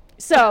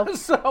 So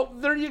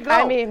there you go.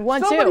 I mean,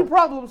 so many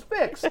problems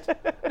fixed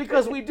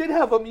because we did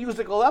have a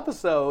musical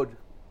episode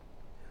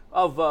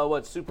of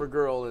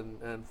Supergirl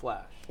and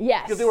Flash.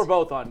 Yes, because they were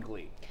both on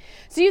Glee.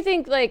 So you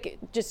think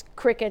just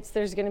crickets?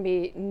 There's going to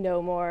be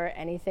no more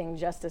anything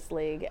Justice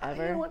League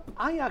ever? You know what?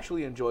 I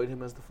actually enjoyed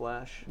him as the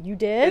Flash. You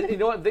did? And you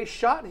know what? They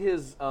shot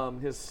his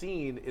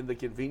scene in the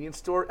convenience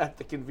store at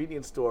the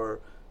convenience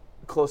store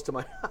close to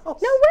my house.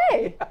 No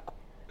way. Yeah.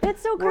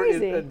 That's so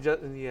crazy.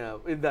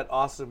 In that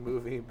awesome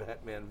movie,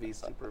 Batman v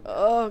Superman.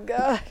 Oh,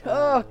 God.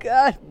 Oh,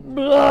 God.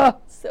 Blah.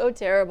 So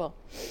terrible.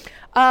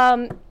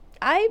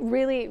 I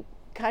really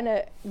kind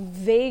of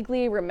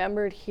vaguely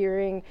remembered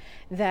hearing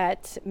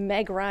that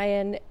Meg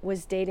Ryan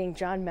was dating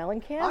John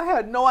Mellencamp. I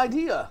had no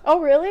idea. Oh,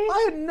 really?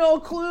 I had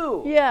no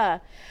clue. Yeah.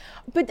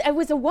 But it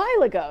was a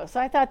while ago, so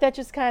I thought that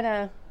just kind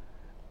of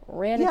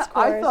ran its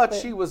course. I thought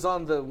she was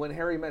on the When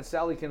Harry Met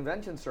Sally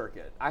convention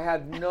circuit. I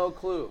had no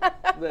clue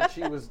that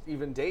she was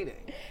even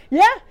dating.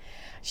 Yeah.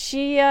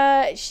 She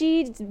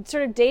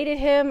sort of dated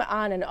him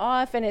on and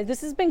off, and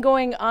this has been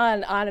going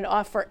on and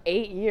off for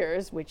 8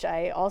 years, which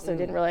I also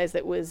didn't realize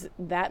that was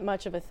that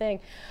much of a thing.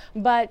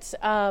 But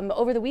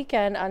over the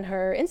weekend on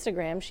her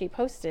Instagram, she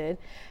posted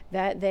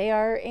that they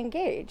are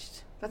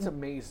engaged. That's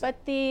amazing.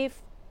 But the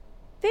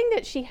thing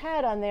that she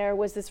had on there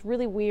was this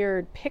really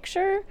weird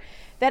picture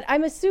that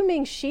I'm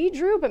assuming she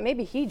drew, but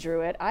maybe he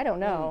drew it. I don't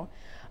know.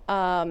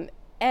 I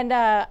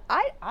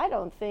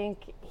don't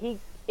think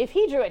if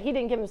he drew it, he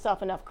didn't give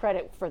himself enough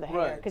credit for the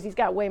hair because he's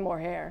got way more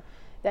hair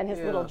than his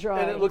little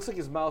drawing. And it looks like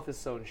his mouth is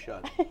sewn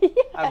shut.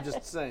 I'm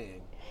just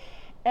saying.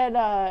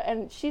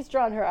 And she's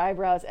drawn her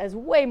eyebrows as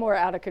way more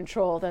out of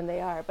control than they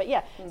are. But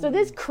yeah, so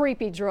this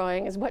creepy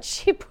drawing is what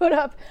she put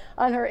up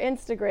on her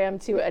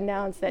Instagram to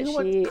announce that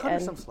cut her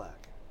some slack.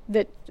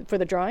 For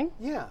the drawing?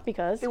 Yeah.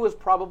 Because? It was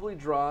probably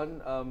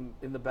drawn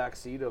in the back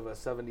seat of a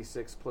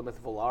 76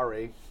 Plymouth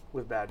Volare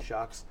with bad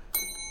shocks,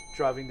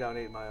 driving down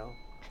 8 Mile.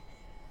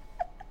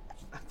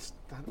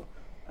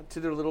 To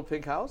their little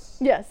pink house?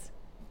 Yes.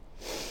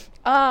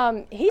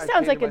 He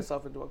sounds like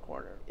myself into a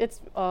corner.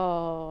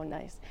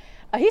 Nice.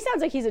 He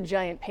sounds like he's a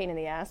giant pain in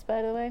the ass,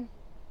 by the way.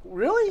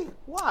 Really?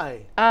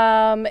 Why?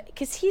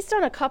 Because he's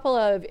done a couple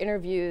of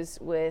interviews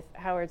with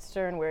Howard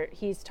Stern where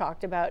he's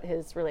talked about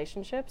his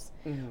relationships.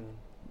 Mm-hmm.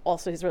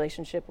 Also his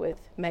relationship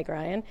with Meg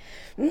Ryan.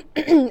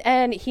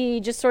 And he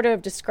just sort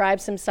of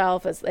describes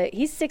himself as,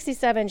 he's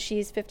 67,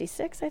 she's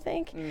 56, I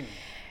think. Mm.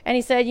 And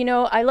he said,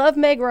 I love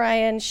Meg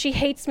Ryan. She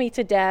hates me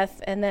to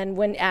death. And then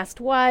when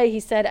asked why, he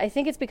said, I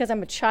think it's because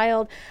I'm a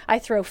child. I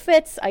throw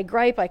fits, I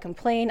gripe, I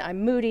complain,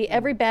 I'm moody.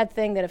 Every bad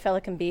thing that a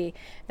fella can be,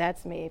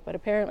 that's me. But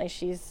apparently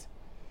she's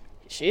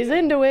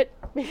into it.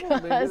 Maybe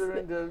they're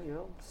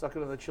into,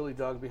 sucking on the chili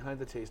dog behind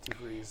the Tasty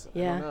Freeze.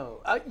 Yeah.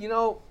 I don't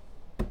know.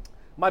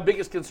 My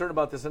biggest concern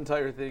about this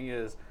entire thing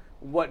is,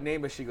 what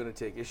name is she going to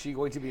take? Is she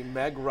going to be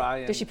Meg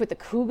Ryan? Does she put the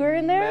Cougar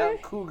in there?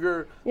 Meg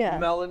Cougar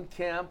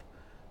Mellencamp.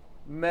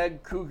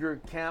 Meg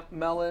Cougar Camp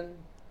Mellon.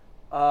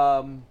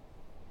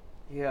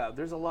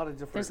 There's a lot of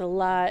different... There's a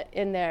lot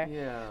in there.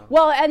 Yeah.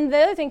 Well, and the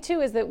other thing, too,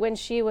 is that when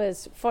she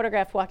was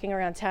photographed walking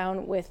around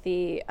town with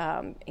the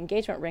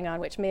engagement ring on,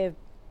 which may have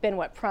been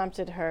what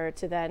prompted her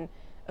to then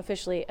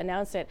officially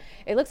announce it,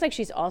 it looks like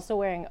she's also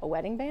wearing a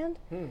wedding band.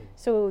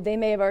 So they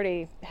may have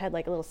already had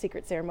like a little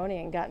secret ceremony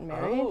and gotten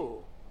married.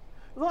 Oh.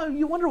 Well,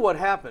 you wonder what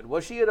happened.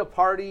 Was she at a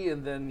party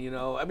and then,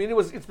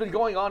 it's been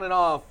going on and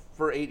off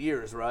for 8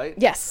 years, right?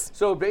 Yes.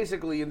 So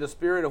basically, in the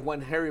spirit of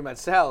When Harry Met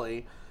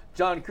Sally,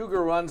 John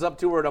Cougar runs up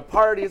to her at a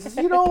party and says,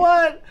 you know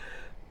what?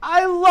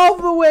 I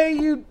love the way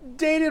you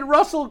dated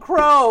Russell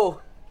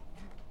Crowe.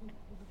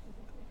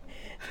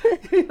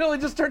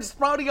 It just starts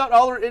sprouting out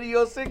all her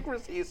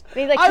idiosyncrasies.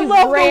 I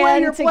love the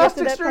way your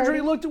plastic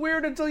surgery looked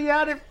weird until you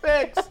had it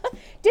fixed.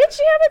 Did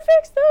she have it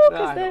fixed, though?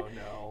 I don't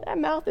know. That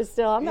mouth is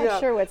still, I'm not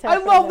sure what's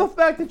happening. I love the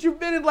fact that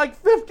you've been in like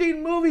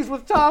 15 movies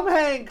with Tom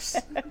Hanks.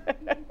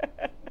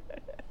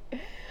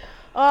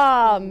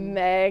 Oh,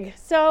 Meg.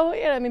 So,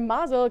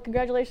 mazel,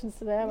 congratulations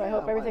to them. Yeah, I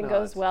hope everything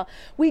goes well.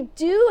 We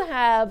do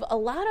have a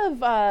lot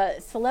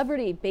of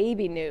celebrity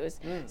baby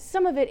news.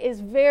 Some of it is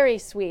very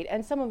sweet,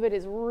 and some of it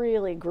is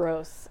really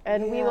gross.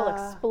 And we will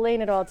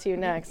explain it all to you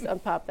next on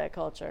Pop That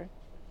Culture.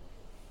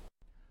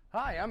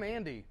 Hi, I'm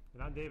Andy.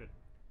 And I'm David.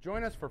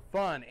 Join us for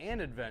fun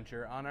and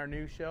adventure on our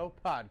new show,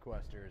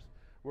 Podquesters,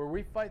 where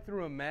we fight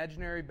through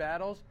imaginary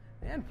battles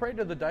and pray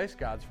to the dice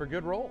gods for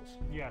good rolls.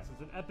 Yes,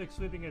 it's an epic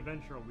sweeping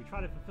adventure. We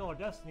try to fulfill our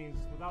destinies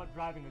without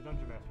driving the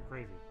Dungeon Master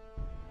crazy.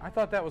 I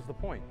thought that was the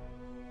point.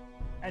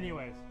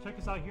 Anyways, check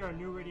us out here on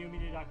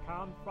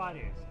newradiomedia.com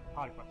Fridays,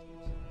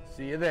 Podquesters.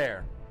 See you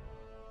there.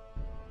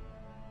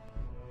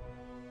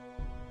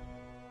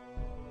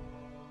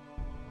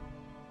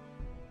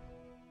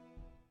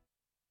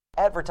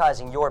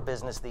 Advertising your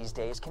business these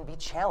days can be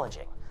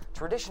challenging.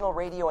 Traditional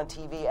radio and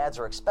TV ads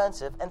are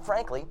expensive and,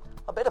 frankly,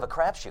 a bit of a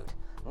crapshoot.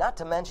 Not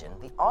to mention,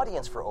 the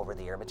audience for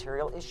over-the-air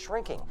material is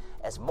shrinking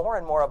as more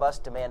and more of us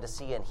demand to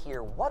see and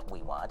hear what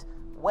we want,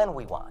 when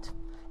we want.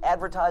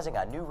 Advertising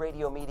on New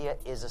Radio Media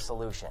is a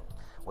solution.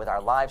 With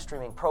our live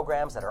streaming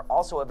programs that are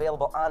also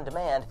available on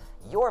demand,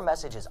 your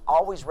message is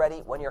always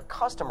ready when your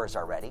customers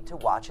are ready to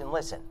watch and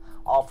listen,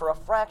 all for a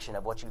fraction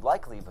of what you'd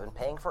likely have been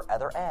paying for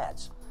other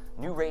ads.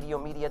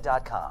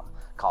 NewRadioMedia.com.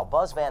 Call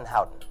Buzz Van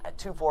Houten at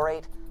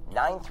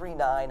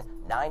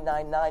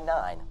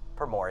 248-939-9999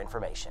 for more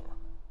information.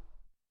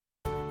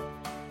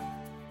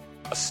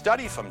 A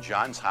study from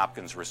Johns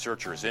Hopkins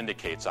researchers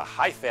indicates a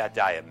high-fat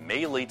diet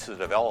may lead to the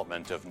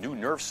development of new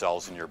nerve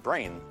cells in your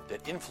brain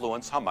that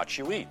influence how much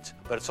you eat.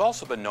 But it's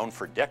also been known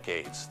for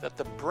decades that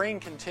the brain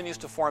continues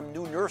to form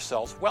new nerve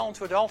cells well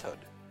into adulthood.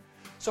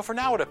 So for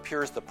now, it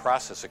appears the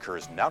process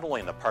occurs not only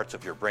in the parts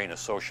of your brain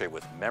associated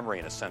with memory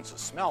and a sense of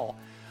smell,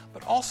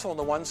 but also in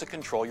the ones that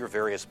control your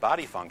various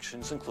body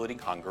functions, including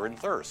hunger and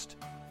thirst.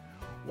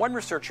 One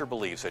researcher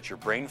believes that your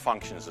brain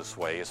functions this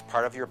way as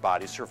part of your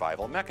body's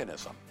survival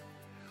mechanism.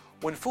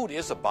 When food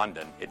is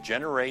abundant, it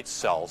generates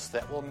cells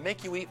that will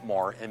make you eat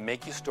more and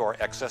make you store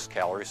excess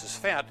calories as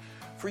fat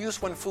for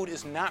use when food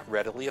is not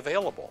readily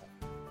available.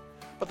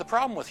 But the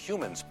problem with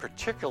humans,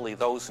 particularly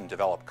those in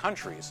developed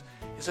countries,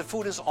 is that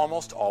food is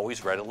almost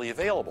always readily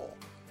available.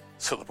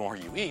 So the more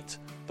you eat,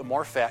 the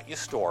more fat you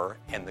store,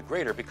 and the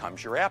greater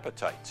becomes your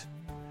appetite.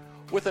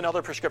 With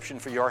another prescription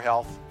for your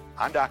health,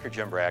 I'm Dr.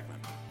 Jim Bragman.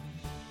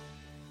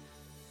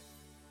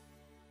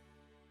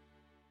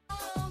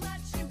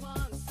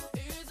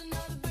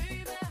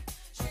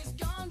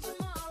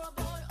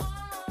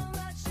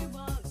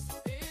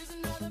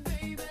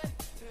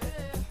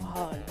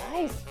 Oh,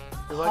 nice.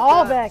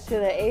 Call back to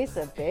the Ace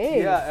of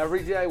Base. Yeah,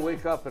 every day I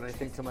wake up and I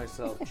think to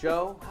myself,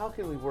 Joe, how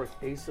can we work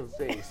Ace of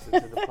Base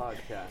into the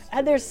podcast?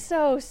 And there's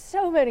so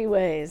many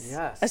ways.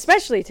 Yes.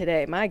 Especially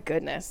today, my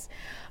goodness.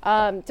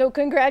 So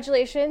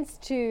congratulations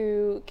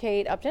to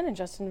Kate Upton and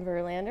Justin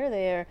Verlander.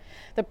 They are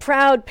the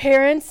proud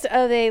parents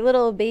of a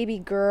little baby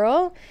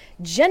girl,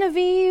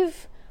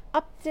 Genevieve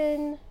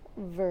Upton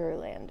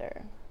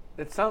Verlander.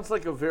 It sounds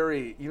like a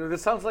very,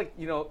 this sounds like,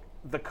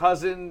 the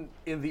cousin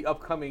in the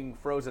upcoming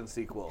Frozen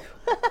sequel.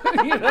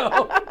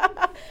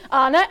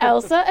 Anna,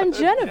 Elsa, and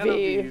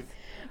Genevieve.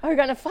 are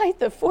going to fight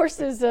the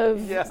forces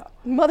of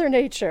Mother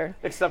Nature.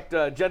 Except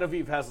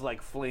Genevieve has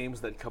like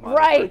flames that come out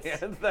right. of her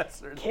hand. That's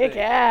her Kick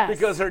thing. ass.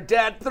 Because her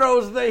dad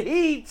throws the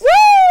heat.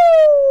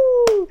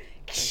 Woo!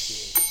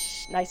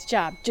 Nice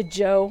job,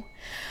 Joe.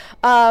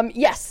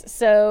 Yes,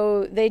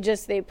 so they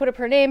put up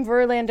her name.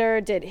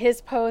 Verlander did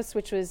his post,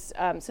 which was,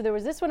 so there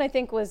was this one I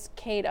think was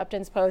Kate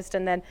Upton's post,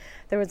 and then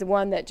there was the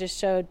one that just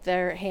showed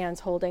their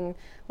hands holding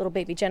little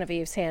baby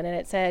Genevieve's hand, and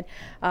it said,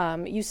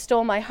 you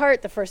stole my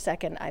heart the first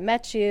second I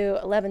met you,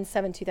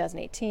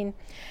 11/7/2018.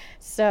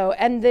 So,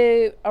 and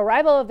the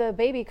arrival of the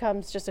baby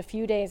comes just a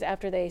few days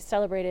after they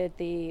celebrated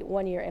the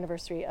 1-year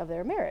anniversary of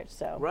their marriage.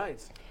 So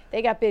right.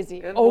 They got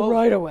busy. And,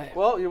 right away.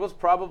 Well, it was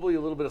probably a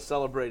little bit of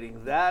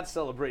celebrating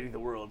the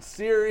World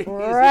Series.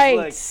 Right.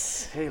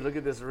 It's like, hey, look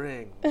at this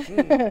ring.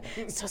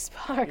 So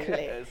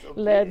sparkly. Yeah, so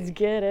let's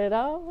get it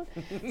on.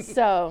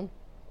 So,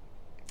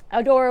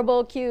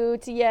 adorable,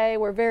 cute, yay.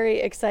 We're very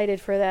excited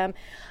for them.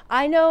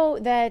 I know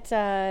that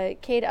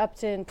Kate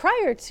Upton,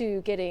 prior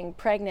to getting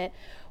pregnant,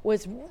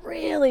 was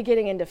really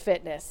getting into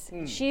fitness.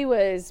 She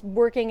was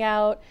working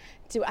out.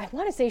 I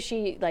want to say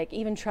she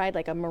even tried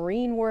a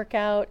marine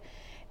workout,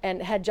 and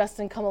had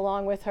Justin come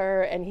along with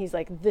her, and he's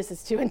like, this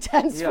is too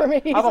intense for me.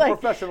 He's I'm like, a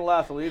professional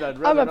athlete. I'd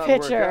rather I'm a not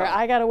pitcher. work out.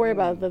 I got to worry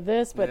about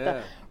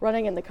the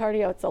running and the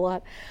cardio. It's a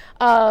lot.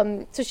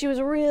 So she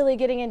was really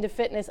getting into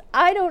fitness.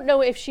 I don't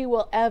know if she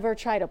will ever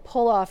try to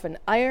pull off an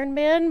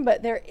Ironman,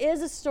 but there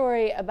is a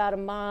story about a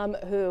mom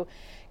who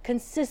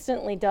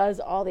consistently does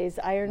all these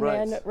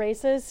Ironman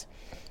races.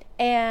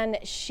 And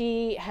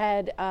she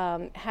had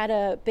had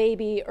a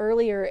baby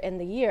earlier in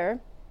the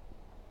year,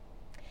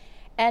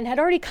 and had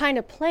already kind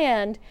of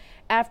planned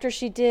after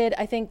she did,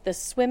 I think, the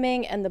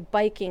swimming and the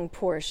biking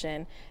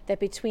portion, that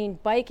between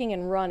biking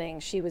and running,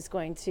 she was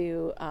going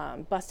to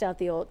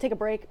take a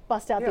break,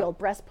 bust out the old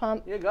breast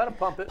pump. You got to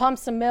pump it. Pump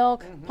some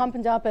milk, pump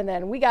and dump, and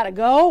then we got to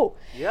go.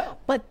 Yeah.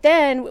 But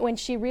then when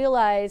she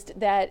realized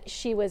that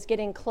she was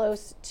getting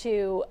close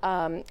to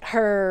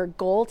her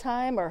goal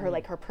time, or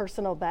her her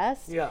personal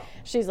best,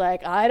 she's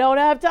like, I don't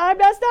have time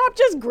to stop.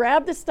 Just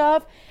grabbed the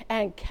stuff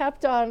and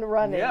kept on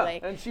running. Yeah,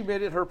 and she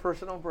made it her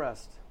personal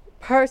best.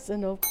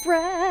 Personal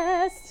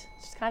breast.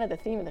 It's kind of the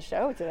theme of the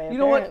show today,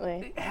 you apparently.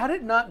 Know what? Had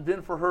it not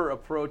been for her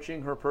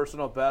approaching her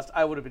personal best,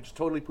 I would have just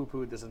totally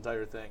poo-pooed this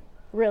entire thing.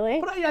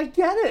 Really? But I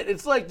get it.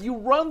 It's like you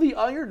run the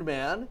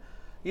Ironman.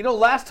 You know,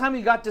 last time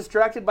you got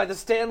distracted by the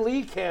Stan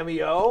Lee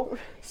cameo,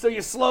 so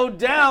you slowed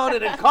down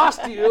and it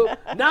cost you.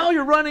 Now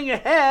you're running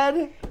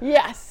ahead.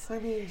 Yes. I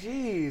mean,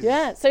 geez.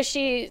 Yeah, so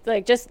she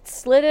just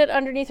slid it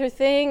underneath her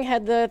thing,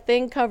 had the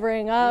thing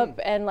covering up,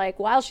 and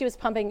while she was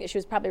pumping, she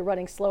was probably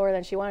running slower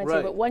than she wanted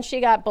to, but once she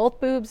got both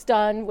boobs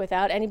done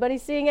without anybody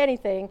seeing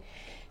anything,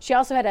 she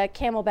also had a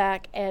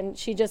Camelback, and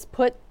she just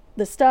put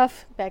the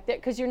stuff back there,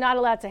 because you're not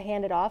allowed to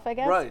hand it off, I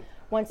guess. Right.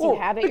 Once you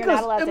have it, you're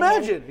not allowed to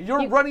hand it. Imagine,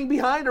 you're running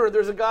behind her,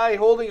 there's a guy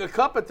holding a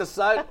cup at the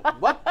side.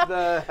 What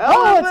the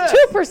hell is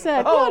it's this?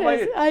 2%. Oh,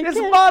 it's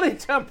body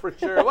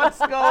temperature. What's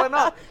going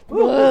on?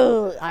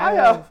 I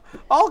have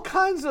all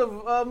kinds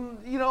of,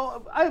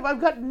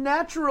 I've got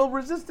natural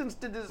resistance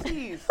to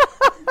disease.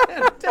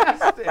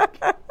 Fantastic.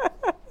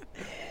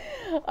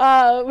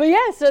 But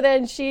yeah, so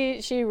then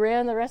she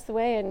ran the rest of the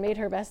way and made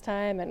her best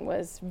time and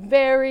was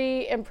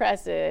very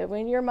impressive.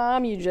 When you're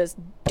mom, you just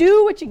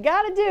do what you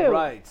got to do.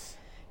 Right.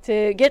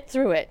 To get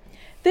through it.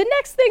 The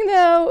next thing,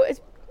 though,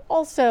 is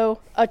also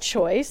a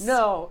choice.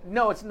 No,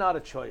 it's not a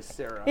choice,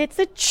 Sarah. It's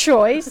a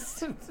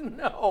choice.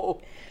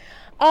 No.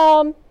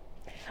 I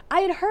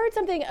had heard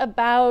something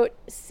about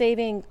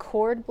saving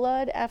cord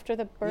blood after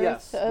the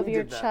birth of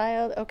your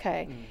child.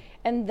 Okay.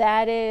 And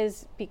that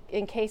is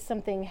in case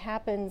something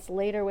happens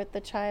later with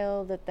the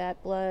child,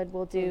 that blood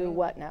will do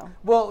what now?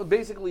 Well,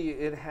 basically,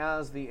 it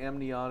has the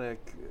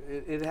amniotic.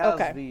 It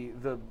has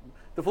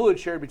the fluid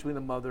shared between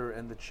the mother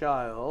and the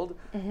child,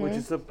 which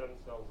is stem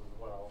cells as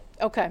well.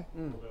 Okay.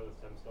 A little bit of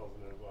stem cells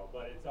in it as well,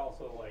 but it's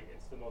also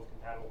it's the most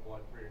compatible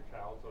blood for your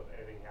child. So if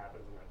anything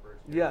happens in that first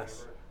year,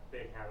 whatever,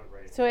 they have it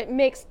ready. So it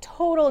makes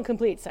total and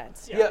complete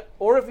sense. Yeah.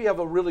 Or if you have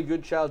a really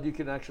good child, you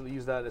can actually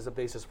use that as a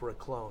basis for a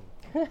clone.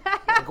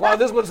 Wow,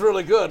 this one's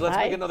really good. Let's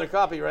make another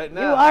copy right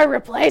now. You are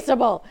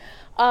replaceable.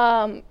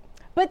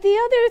 But the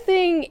other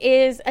thing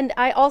is, and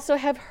I also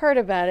have heard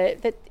about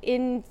it, that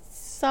in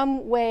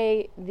some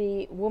way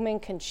the woman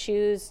can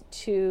choose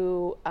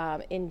to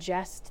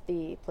ingest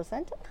the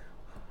placenta?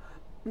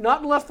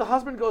 Not unless the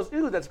husband goes,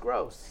 ew, that's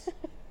gross.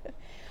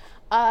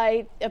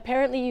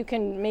 Apparently you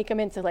can make them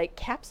into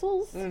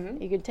capsules.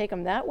 You can take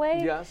them that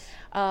way. Yes.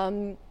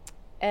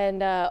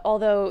 And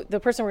although the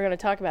person we're going to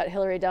talk about,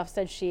 Hillary Duff,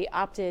 said she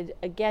opted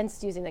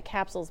against using the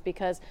capsules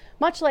because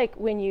much like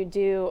when you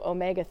do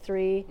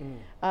omega-3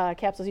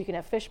 capsules, you can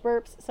have fish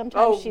burps.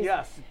 Sometimes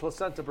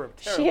placenta burp.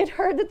 Terrible. She had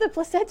heard that the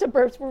placenta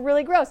burps were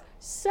really gross.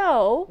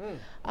 So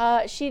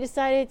she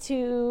decided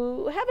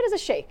to have it as a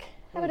shake,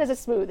 have it as a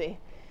smoothie,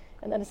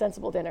 and then a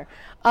sensible dinner.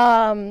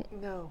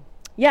 No.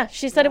 Yeah,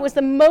 she said it was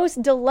the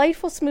most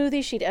delightful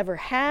smoothie she'd ever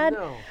had.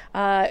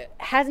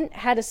 Hasn't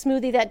had a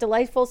smoothie that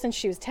delightful since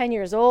she was 10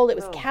 years old. It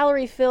was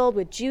calorie-filled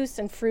with juice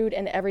and fruit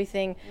and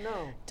everything.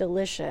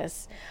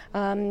 Delicious.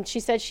 She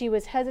said she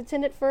was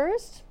hesitant at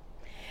first,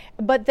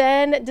 but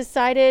then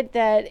decided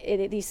that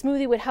the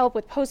smoothie would help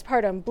with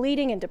postpartum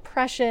bleeding and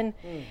depression.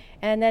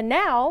 And then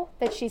now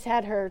that she's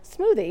had her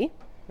smoothie,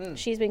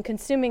 she's been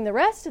consuming the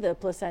rest of the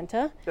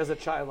placenta. As a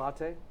chai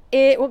latte?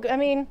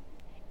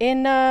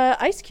 In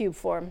ice cube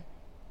form.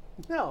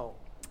 No.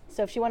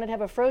 So if she wanted to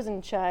have a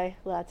frozen chai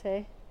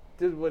latte,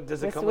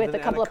 does it come with a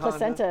couple anaconda? of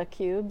placenta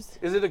cubes?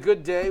 Is it a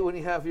good day when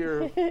you have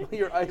your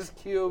ice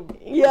cube?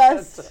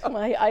 Yes, placenta?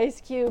 my ice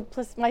cube,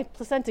 my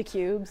placenta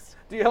cubes.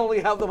 Do you only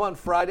have them on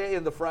Friday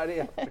and the Friday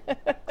after?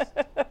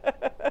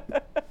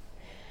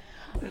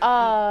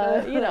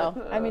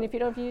 If you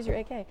don't use your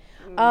AK.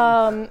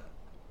 I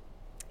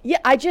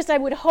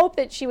would hope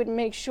that she would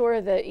make sure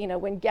that,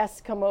 when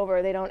guests come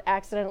over, they don't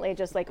accidentally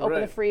just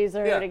open the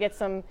freezer to get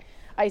some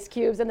ice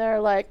cubes and they're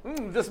like,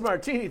 this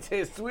martini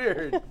tastes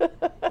weird.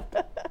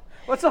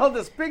 What's all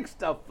this pink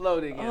stuff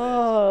floating in it?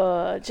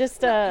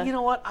 You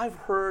know what? I've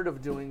heard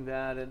of doing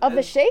that. Of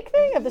the shake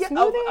thing? Of the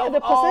smoothie? Of the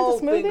placenta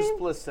all smoothie? Things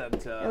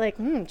placenta. You're like,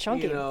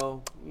 chunky.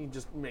 You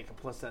just make a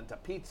placenta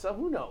pizza.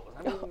 Who knows?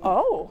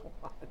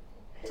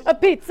 A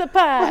pizza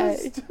pie.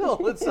 Still,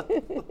 it's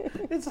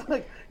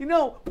like,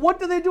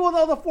 what do they do with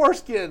all the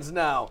foreskins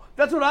now?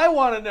 That's what I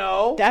want to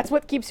know. That's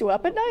what keeps you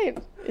up at night,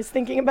 is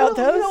thinking about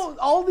those.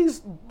 All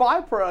these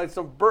byproducts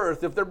of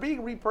birth, if they're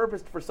being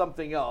repurposed for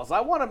something else,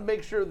 I want to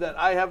make sure that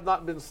I have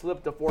not been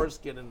slipped a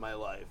foreskin in my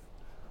life.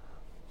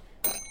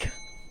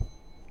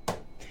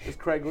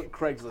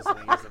 Craig's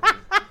listening, isn't he?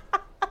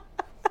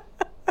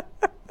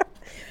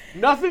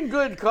 Nothing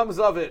good comes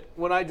of it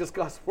when I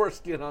discuss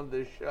foreskin on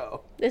this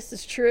show. This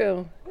is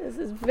true. This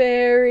is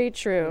very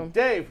true.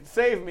 Dave,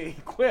 save me,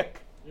 quick.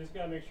 You just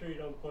gotta make sure you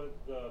don't put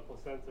the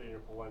placenta in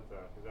your polenta,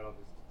 because that'll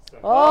just.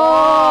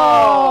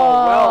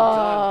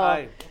 Well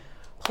done.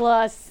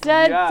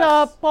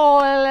 Placenta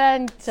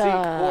polenta. See,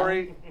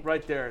 Corey,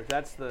 right there.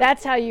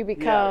 That's how you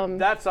become.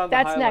 That's on the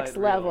That's next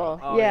level.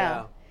 Oh,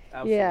 yeah.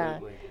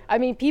 Absolutely.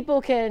 Yeah.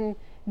 People can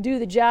do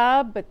the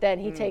job, but then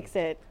he takes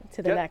it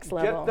to the next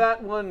level. Get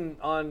that one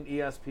on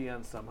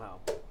ESPN somehow.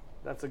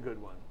 That's a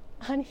good one.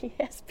 On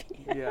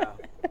ESPN? Yeah.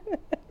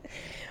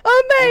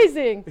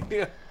 Amazing!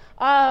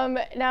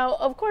 Now,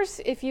 of course,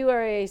 if you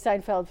are a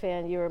Seinfeld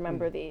fan, you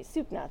remember the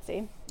soup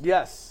Nazi.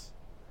 Yes.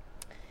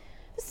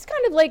 This is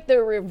kind of like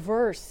the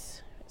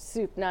reverse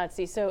soup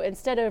Nazi. So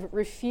instead of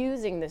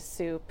refusing the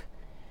soup,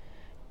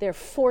 they're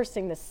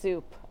forcing the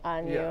soup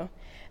on you.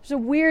 There's a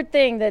weird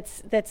thing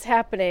that's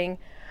happening.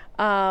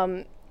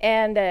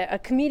 And a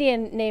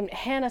comedian named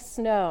Hannah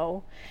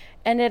Snow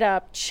ended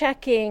up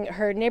checking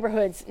her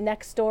neighborhood's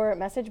next door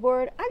message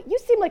board. You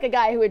seem like a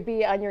guy who would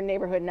be on your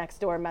neighborhood next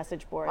door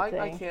message board thing.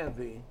 I can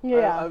be.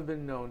 Yeah. I've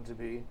been known to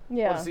be.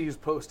 Yeah. Obviously, who's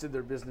posted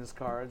their business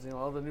cards,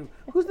 all the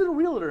who's the new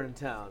realtor in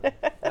town?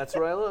 That's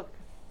where I look.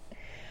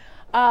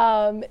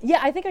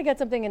 I think I got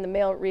something in the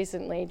mail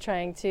recently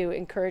trying to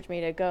encourage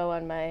me to go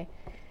on my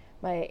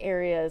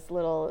area's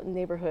little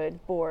neighborhood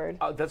board.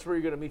 That's where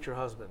you're going to meet your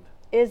husband.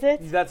 Is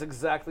it? That's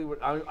exactly what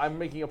I'm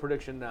making a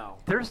prediction now.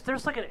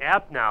 There's like an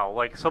app now.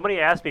 Like somebody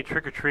asked me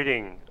trick or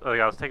treating. Like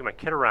I was taking my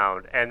kid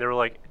around, and they were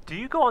like, "Do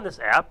you go on this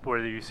app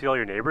where you see all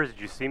your neighbors?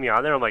 Did you see me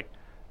on there?" I'm like,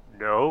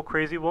 "No,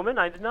 crazy woman,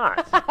 I did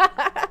not."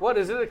 What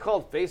is it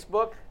called?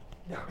 Facebook?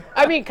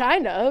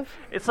 Kind of.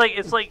 It's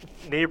like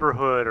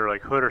neighborhood or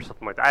like hood or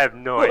something like that. I have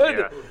no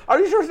idea. Are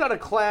you sure it's not a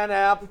clan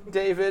app,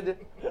 David?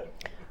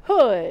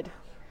 Hood.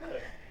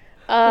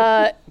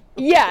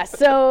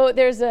 So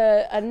there's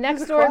a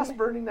next door. Cross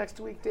burning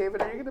next week,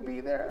 David. Are you going to be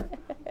there?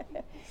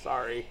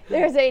 Sorry.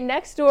 There's a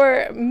next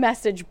door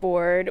message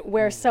board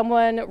where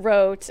someone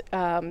wrote,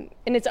 and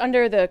it's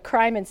under the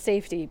crime and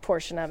safety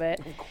portion of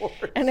it. Of course.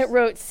 And it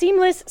wrote,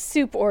 "Seamless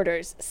soup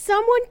orders.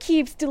 Someone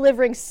keeps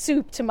delivering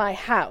soup to my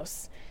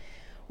house,"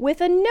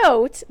 with a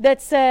note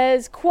that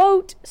says,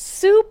 quote,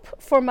 "Soup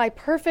for my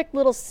perfect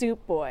little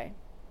soup boy."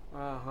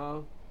 Uh-huh.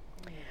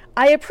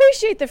 "I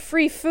appreciate the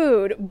free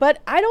food, but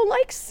I don't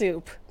like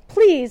soup.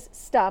 Please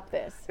stop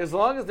this." As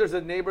long as there's a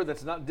neighbor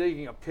that's not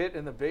digging a pit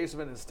in the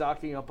basement and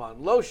stocking up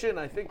on lotion,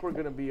 I think we're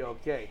going to be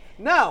okay.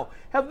 Now,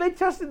 have they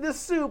tested this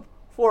soup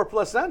for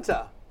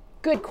placenta?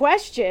 Good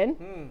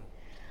question.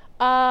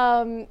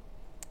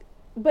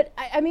 But,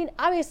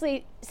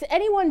 obviously,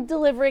 anyone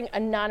delivering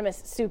anonymous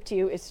soup to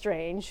you is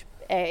strange,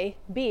 A.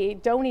 B,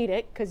 don't eat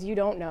it, because you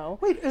don't know.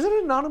 Wait, is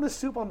it anonymous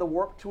soup on the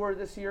Warped Tour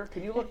this year?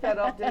 Can you look that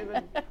up,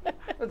 David?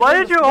 Why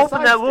did you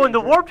open that wound? The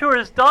Warped Tour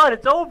is done.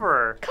 It's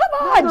over. Come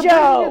on, no,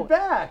 Joe. Bringing it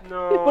back.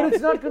 No. But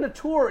it's not going to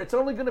tour. It's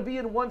only going to be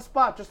in one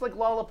spot, just like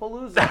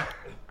Lollapalooza.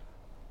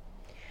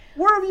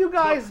 Where have you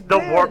guys been?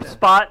 The Warp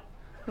spot?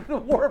 The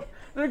Warp.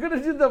 They're going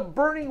to do the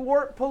Burning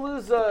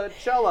Warpalooza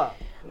Cella.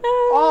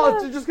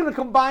 It's just going to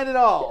combine it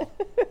all.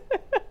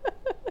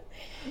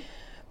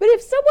 But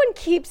if someone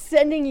keeps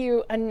sending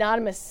you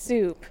anonymous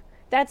soup,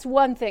 that's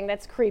one thing.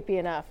 That's creepy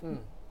enough.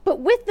 but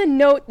with the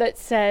note that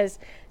says,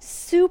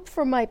 soup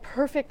for my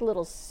perfect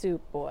little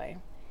soup boy.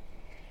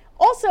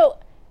 Also,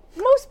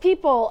 most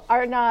people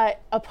are not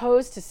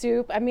opposed to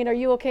soup. I mean, are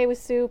you okay with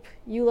soup?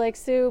 You like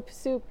soup?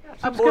 Soup?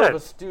 I'm more of a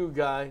stew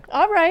guy.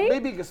 All right.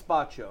 Maybe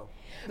gazpacho.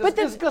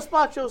 Is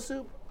gazpacho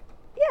soup?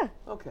 Yeah.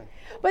 Okay.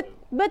 But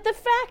the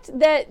fact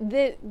that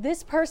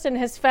this person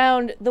has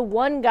found the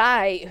one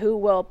guy who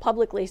will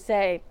publicly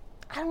say,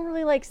 I don't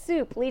really like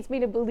soup, leads me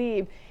to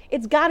believe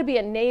it's got to be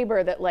a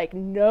neighbor that like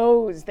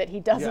knows that he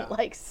doesn't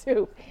like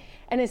soup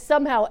and is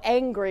somehow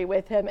angry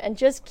with him and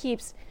just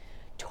keeps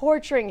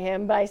torturing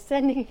him by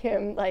sending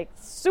him like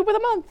Soup of the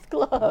Month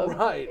Club.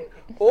 Right.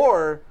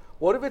 Or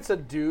what if it's a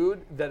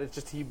dude that it's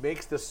just he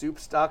makes the soup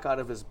stock out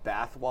of his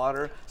bath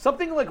water?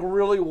 Something like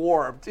really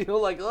warped. You know,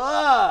 like,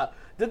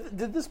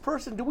 Did this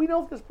person, do we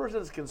know if this person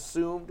has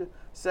consumed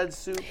said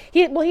soup?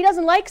 He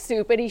doesn't like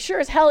soup, and he sure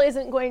as hell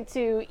isn't going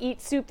to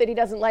eat soup that he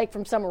doesn't like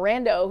from some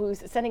rando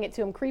who's sending it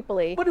to him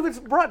creepily. But if it's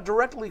brought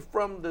directly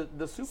from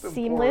the soup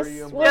Seamless?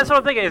 emporium. Yeah, that's what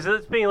I'm thinking. Is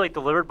it being like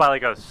delivered by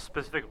like a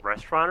specific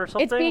restaurant or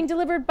something? It's being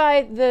delivered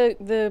by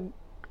the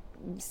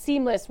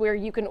Seamless, where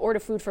you can order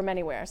food from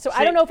anywhere. So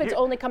I don't know if it's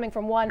only coming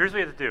from one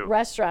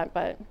restaurant,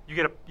 but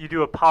you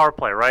do a power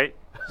play, right?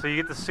 So you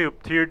get the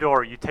soup to your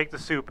door, you take the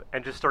soup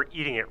and just start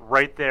eating it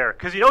right there.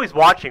 Because you know he's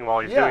watching while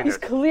he's doing he's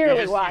this.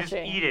 clearly You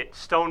watching. just eat it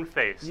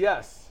stone-faced.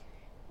 Yes.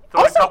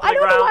 Throw Also, it up on I the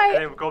don't know ground why-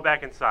 and then go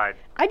back inside.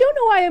 I don't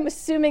know why I'm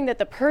assuming that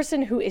the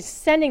person who is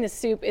sending the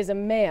soup is a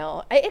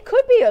male. It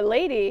could be a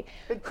lady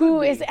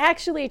who is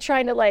actually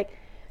trying to like,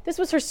 this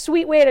was her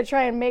sweet way to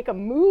try and make a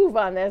move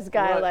on this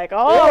guy. Right. Like,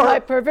 my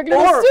perfect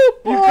little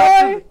soup boy. You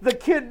cut to the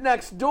kid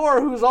next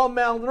door who's all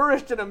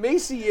malnourished and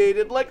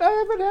emaciated, like, I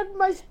haven't had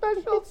my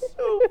special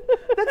soup.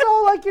 That's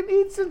all I can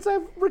eat since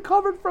I've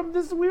recovered from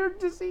this weird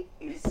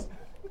disease.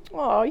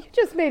 Oh, you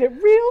just made it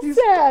real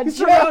sad, He's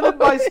Joe. surrounded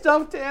by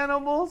stuffed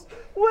animals.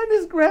 When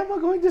is Grandma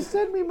going to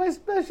send me my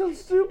special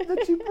soup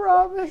that she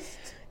promised?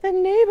 The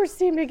neighbors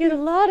seem to get a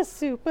lot of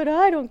soup, but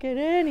I don't get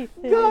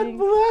anything. God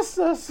bless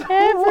us.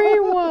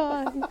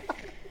 Everyone.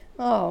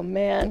 Oh,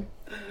 man.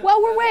 Well,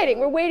 we're waiting.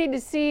 We're waiting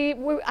to see.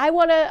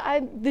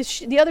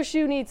 The other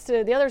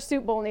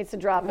soup bowl needs to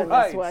drop in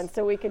this one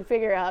so we can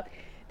figure out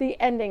the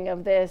ending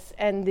of this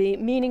and the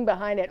meaning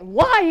behind it and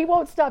why he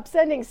won't stop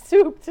sending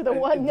soup to the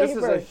one neighbor. This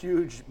is a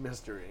huge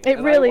mystery. It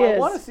really is. I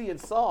want to see it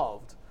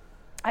solved.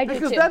 I do too.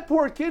 Because that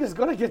poor kid is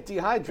going to get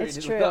dehydrated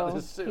It's true. without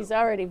his soup. He's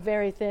already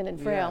very thin and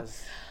frail.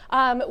 Yes.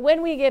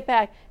 When we get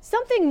back,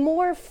 something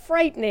more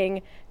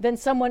frightening than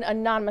someone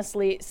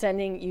anonymously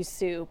sending you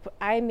soup.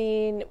 I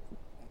mean,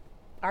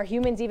 are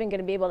humans even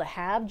going to be able to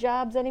have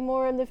jobs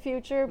anymore in the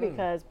future?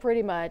 Because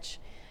pretty much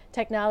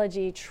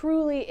technology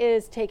truly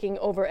is taking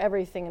over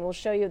everything, and we'll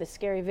show you the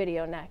scary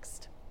video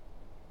next.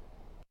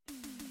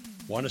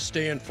 Want to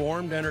stay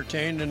informed,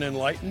 entertained, and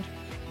enlightened?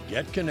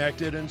 Get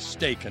connected and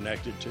stay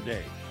connected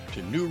today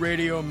to New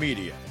Radio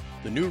Media.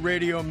 The New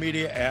Radio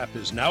Media app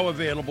is now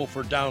available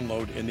for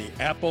download in the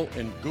Apple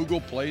and Google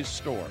Play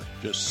Store.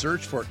 Just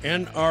search for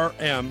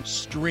NRM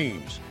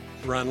Streams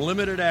for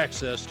unlimited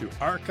access to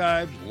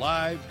archived,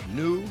 live,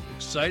 new,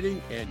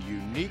 exciting, and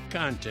unique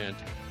content.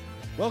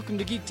 Welcome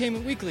to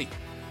Geektainment Weekly.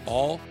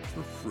 All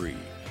for free.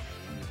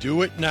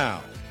 Do it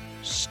now.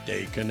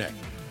 Stay connected.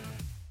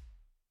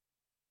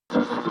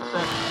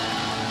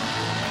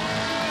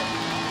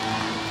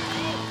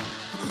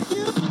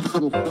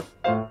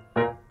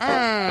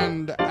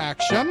 And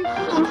action.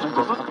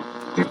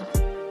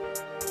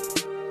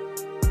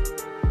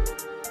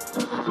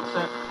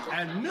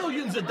 And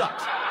millions of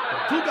ducks. The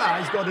two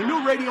guys go to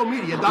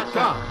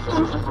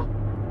newradiomedia.com.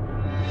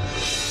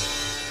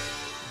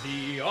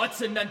 The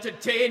Arts and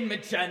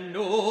Entertainment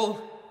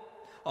Channel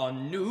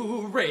on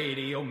New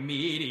Radio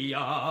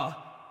Media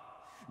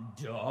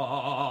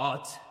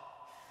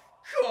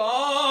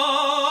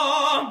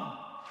 .com.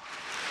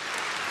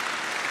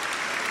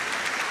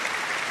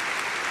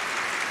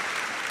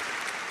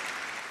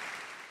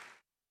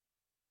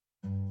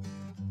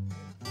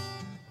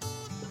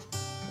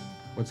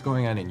 What's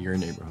going on in your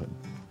neighborhood?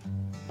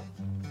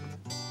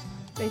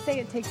 They say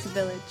it takes a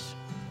village.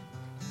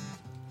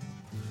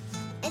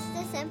 It's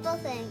the simple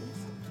things.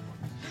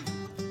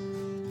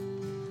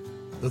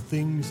 The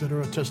things that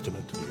are a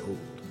testament to the old.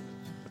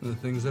 The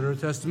things that are a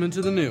testament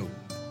to the new.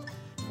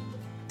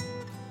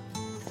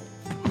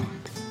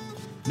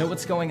 Know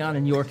what's going on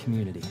in your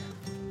community.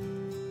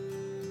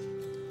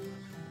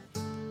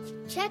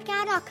 Check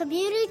out our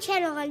community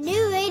channel on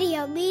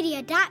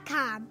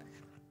newradiomedia.com.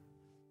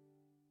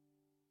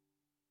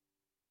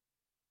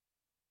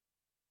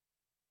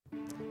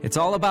 It's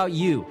all about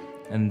you,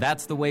 and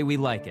that's the way we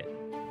like it.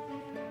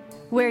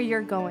 Where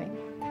you're going.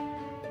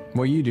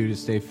 What you do to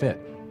stay fit.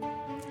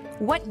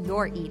 What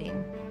you're eating.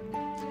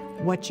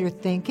 What you're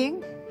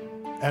thinking.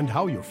 And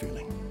how you're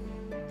feeling.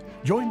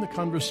 Join the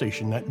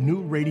conversation at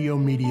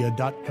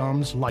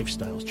newradiomedia.com's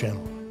Lifestyles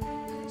channel.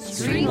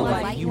 Stream the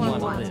life you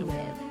want to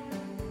live.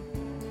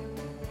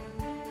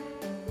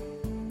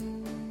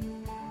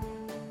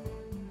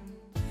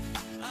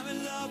 I'm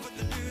in love with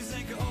the news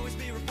anchor, always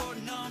be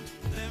reporting on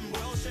them.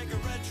 World shaker,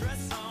 red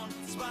dress on.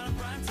 Spider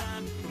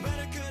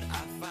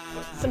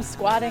some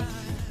squatting.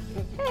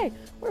 Hey,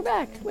 we're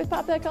back with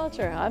Pop That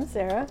Culture. I'm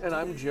Sarah. And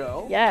I'm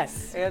Joe.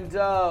 Yes. And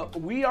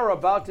we are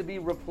about to be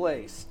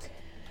replaced.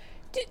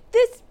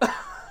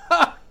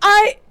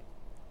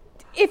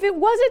 If it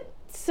wasn't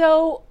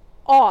so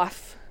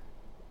off,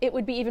 it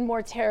would be even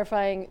more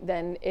terrifying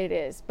than it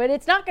is. But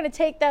it's not going to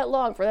take that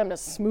long for them to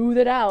smooth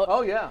it out.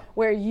 Oh, yeah.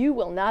 Where you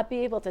will not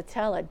be able to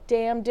tell a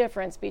damn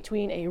difference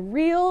between a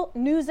real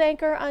news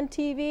anchor on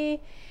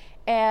TV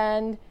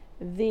and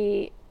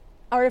the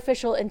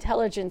artificial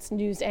intelligence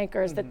news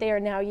anchors that they are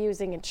now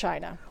using in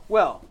China.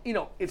 Well,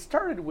 it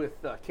started with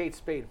Kate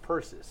Spade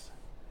purses,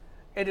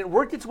 and it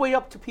worked its way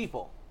up to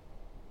people.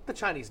 The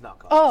Chinese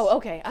knockoffs. Oh,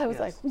 okay. I was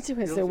like,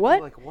 is there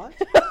what? Like what?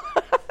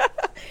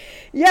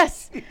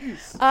 Yes.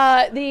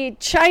 The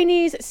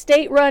Chinese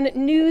state-run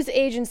news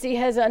agency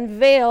has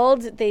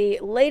unveiled the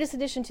latest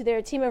addition to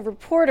their team of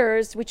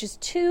reporters, which is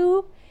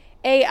 2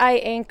 AI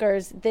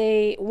anchors.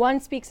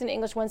 One speaks in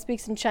English, one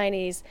speaks in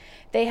Chinese.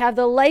 They have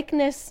the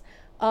likeness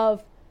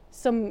of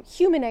some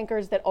human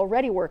anchors that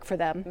already work for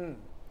them.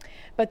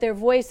 But their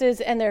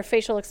voices and their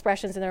facial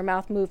expressions and their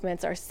mouth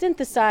movements are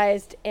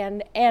synthesized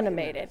and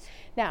animated.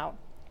 Now,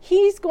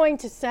 he's going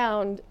to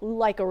sound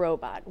like a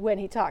robot when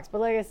he talks. But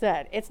like I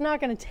said, it's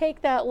not going to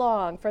take that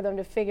long for them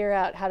to figure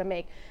out how to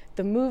make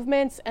the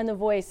movements and the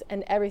voice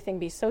and everything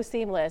be so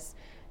seamless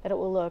that it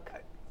will look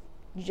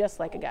just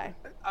like a guy.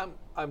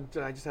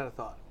 I just had a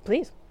thought.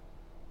 Please.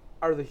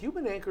 Are the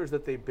human anchors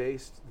that they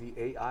based the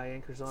AI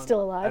anchors on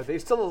still alive? Are they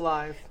still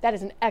alive? That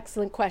is an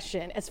excellent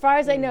question. As far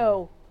as I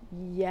know,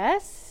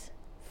 yes,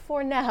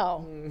 for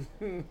now.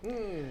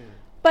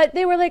 But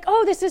they were like,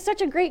 oh, this is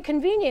such a great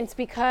convenience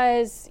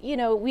because,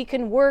 we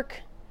can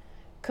work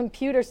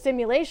computer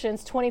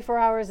simulations 24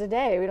 hours a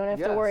day. We don't have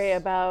to worry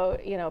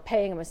about,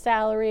 paying them a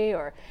salary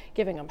or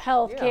giving them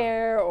health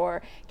care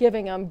or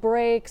giving them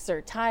breaks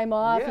or time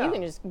off. You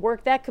can just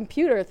work that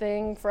computer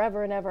thing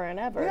forever and ever and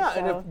ever. Yeah,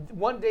 and if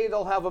one day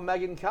they'll have a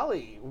Megyn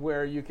Kelly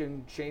where you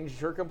can change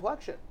her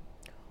complexion.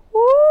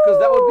 Because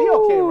that would be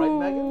okay, right,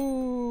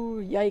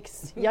 Megyn?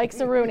 Yikes.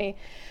 Yikes-a-rooney.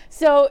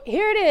 So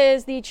here it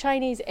is, the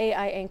Chinese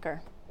AI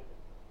anchor.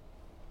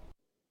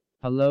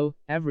 Hello,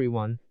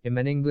 everyone. I'm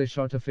an English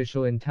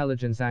artificial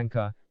intelligence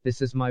anchor.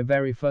 This is my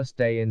very first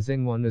day in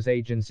Xinhua News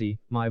Agency.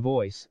 My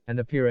voice and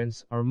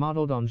appearance are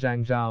modeled on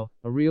Zhang Zhao,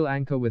 a real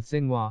anchor with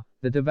Xinhua.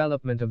 The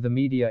development of the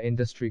media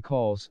industry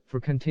calls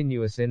for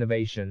continuous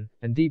innovation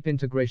and deep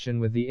integration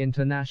with the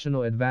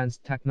international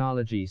advanced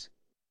technologies.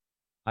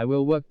 I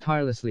will work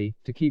tirelessly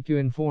to keep you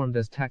informed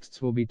as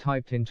texts will be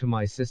typed into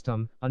my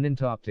system,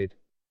 uninterrupted.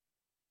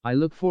 I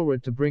look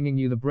forward to bringing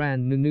you the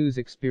brand new news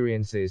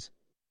experiences.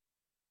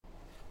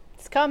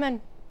 It's coming.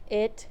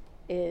 It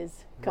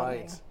is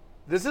coming. Right.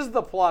 This is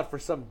the plot for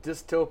some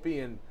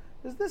dystopian.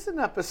 Is this an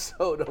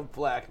episode of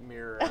Black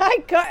Mirror?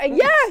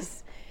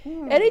 Yes.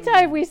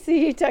 Anytime we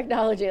see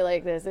technology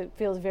like this, it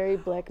feels very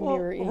Black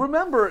Mirror-y.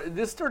 Remember,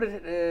 this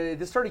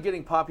started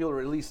getting popular,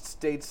 at least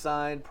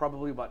stateside,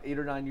 probably about 8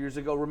 or 9 years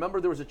ago. Remember,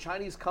 there was a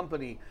Chinese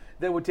company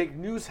that would take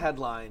news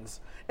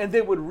headlines and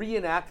they would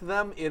reenact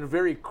them in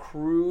very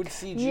crude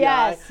CGI.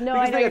 Yes, no,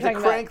 I know they you're had talking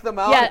to crank about. them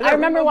out. Yeah, I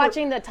remember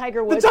watching the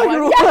Tiger Woods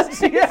one. Yes,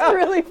 it's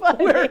really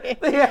funny. Where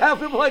they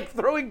have him like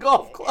throwing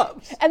golf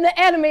clubs. And the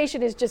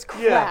animation is just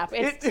crap.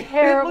 It's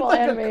terrible it looked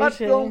like animation. a cut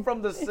film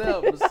from The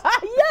Sims.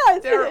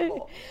 Yes.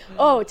 Terrible.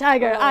 Oh,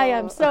 Tiger, I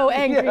am so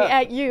angry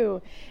at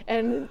you.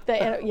 And so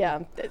and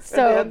they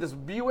had this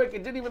Buick.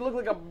 It didn't even look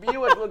like a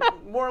Buick. It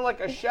looked more like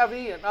a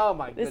Chevy. And oh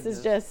my goodness. This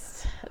is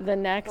just the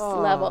next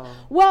level.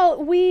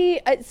 Well,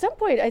 we at some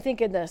point, I think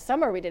in the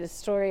summer, we did a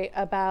story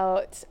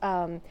about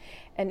an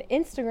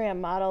Instagram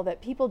model that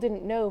people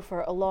didn't know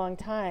for a long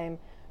time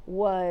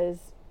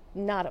was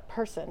not a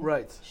person.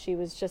 Right. She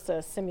was just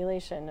a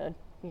simulation, a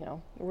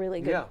really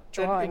good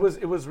drawing. And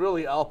it was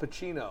really Al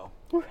Pacino.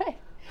 Right.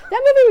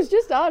 That movie was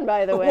just on,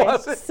 by the way.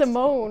 Was it?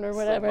 Simone or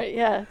whatever.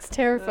 Yeah, it's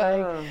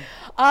terrifying.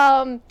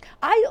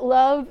 I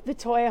love the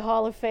Toy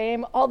Hall of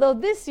Fame, although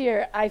this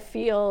year I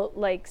feel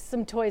like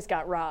some toys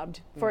got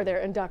robbed for their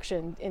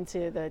induction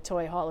into the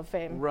Toy Hall of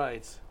Fame.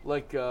 Right.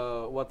 Like,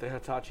 the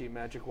Hitachi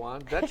Magic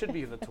Wand? That should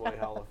be in the Toy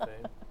Hall of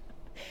Fame.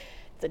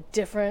 It's a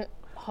different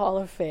Hall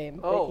of Fame,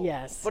 but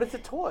yes. But it's a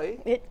toy.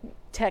 It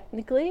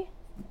technically,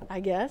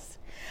 I guess.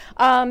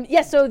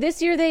 So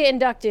this year they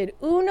inducted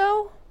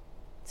Uno.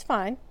 It's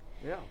fine.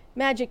 Yeah.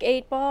 Magic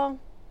 8 Ball.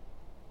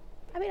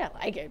 I mean, I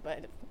like it,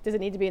 but does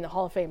it need to be in the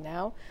Hall of Fame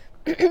now?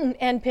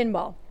 And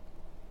Pinball.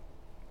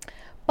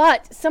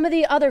 But some of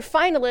the other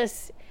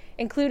finalists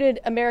included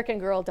American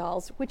Girl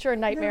dolls, which are a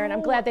nightmare, and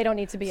I'm glad they don't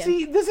need to be in.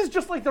 See, this is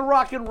just like the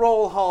Rock and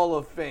Roll Hall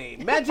of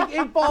Fame. Magic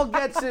 8 Ball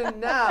gets in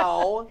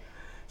now.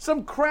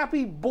 Some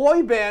crappy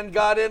boy band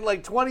got in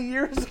like 20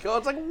 years ago.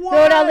 It's like,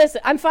 what? No,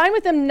 listen. I'm fine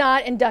with them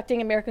not inducting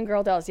American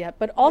Girl dolls yet,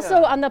 but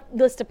also on the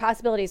list of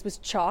possibilities was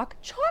Chalk.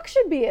 Chalk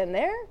should be in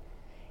there.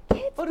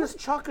 But is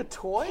Chalk a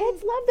toy?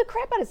 Kids love the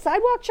crap out of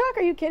Sidewalk Chalk.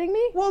 Are you kidding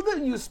me? Well,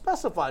 then you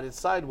specified it's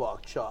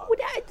Sidewalk Chalk. Well,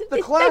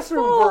 the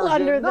classroom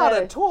version, not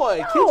a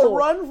toy. No. Kids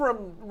run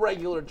from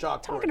regular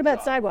chalkboard. Talking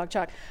about Sidewalk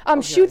Chalk.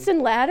 Chutes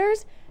and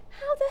Ladders.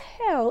 How the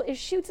hell is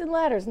Chutes and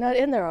Ladders not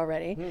in there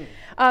already?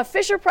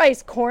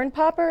 Fisher-Price corn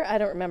popper. I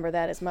don't remember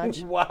that as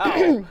much.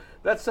 Wow.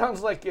 That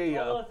sounds like a...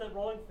 it's that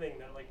rolling thing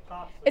that like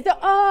pops.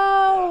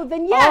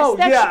 Then yes. Oh,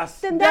 yes.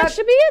 Then that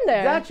should be in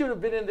there. That should have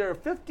been in there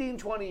 15,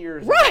 20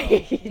 years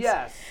right. ago.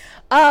 Yes.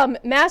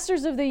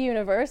 Masters of the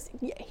Universe.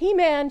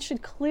 He-Man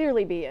should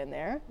clearly be in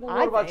there. Well,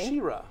 what about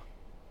She-Ra?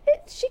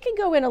 She can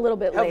go in a little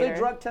bit later. Have they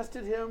drug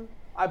tested him?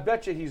 I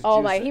bet you he's Oh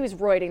juicing. my, he was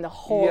roiding the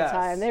whole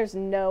time. There's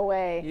no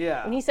way.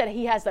 Yeah. When he said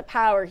he has the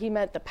power, he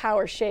meant the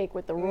power shake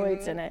with the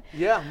roids in it.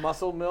 Yeah,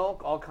 muscle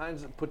milk, all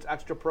kinds of, puts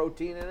extra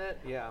protein in it.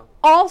 Yeah.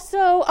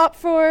 Also up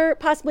for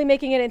possibly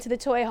making it into the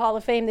Toy Hall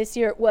of Fame this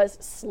year was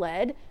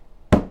Sled.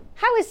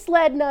 How is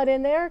Sled not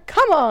in there?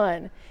 Come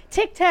on.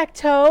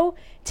 Tic-Tac-Toe,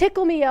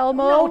 Tickle Me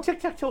Elmo. No,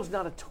 Tic-Tac-Toe's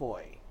not a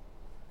toy.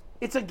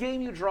 It's a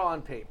game you draw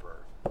on paper.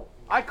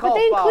 I call But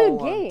they foul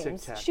include on games.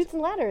 Tic-Tac-Toe. Shoots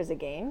and Ladder is a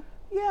game.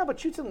 Yeah, but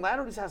Chutes and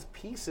Ladders has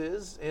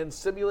pieces and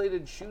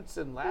simulated Chutes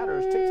and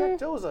Ladders.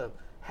 Tic-Tac-Toe is a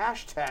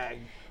hashtag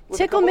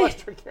with a couple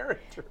extra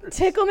characters.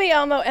 Tickle Me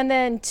Elmo, and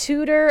then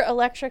Tudor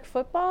Electric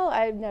Football.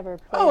 I've never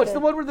played it's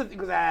the one where the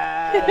goes,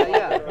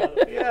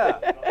 yeah.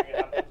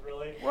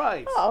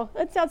 Right. Oh,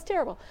 that sounds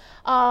terrible.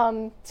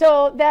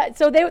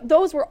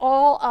 Those were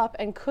all up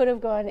and could have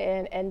gone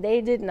in, and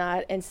they did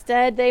not.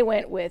 Instead, they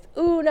went with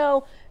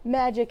Uno,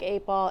 Magic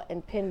 8-Ball,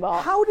 and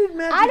Pinball. How did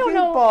Magic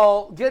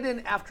 8-Ball get in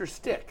after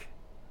Stick?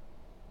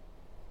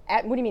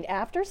 What do you mean,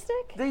 after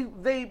Stick?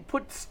 They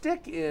put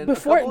Stick in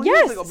before. A couple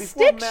years ago,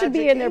 Stick should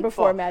be in there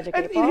before Magic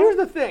 8-Ball. And here's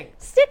the thing.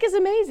 Stick is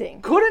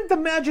amazing. Couldn't the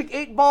Magic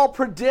 8-Ball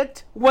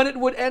predict when it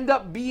would end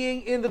up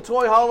being in the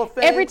Toy Hall of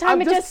Fame? Every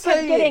time it just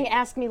kept getting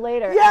ask me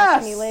later,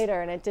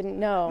 and it didn't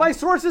know. My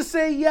sources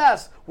say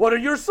yes. What are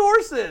your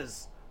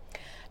sources?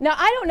 Now,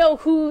 I don't know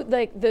who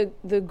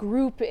the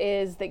group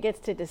is that gets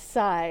to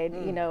decide,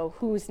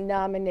 who's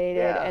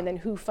nominated and then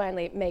who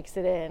finally makes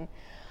it in.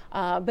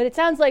 But it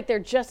sounds like they're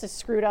just as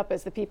screwed up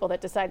as the people that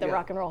decide the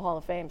Rock and Roll Hall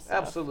of Fame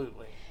stuff.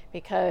 Absolutely.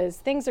 Because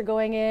things are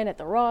going in at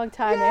the wrong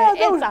time. Yeah,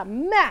 it's a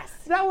mess.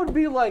 That would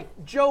be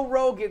like Joe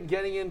Rogan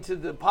getting into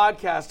the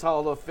Podcast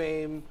Hall of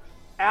Fame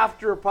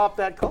after Pop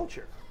That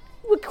Culture.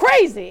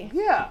 Crazy.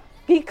 Yeah.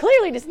 He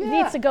clearly just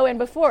needs to go in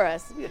before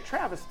us. It'd be a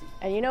travesty.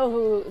 And you know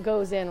who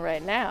goes in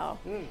right now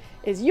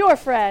is your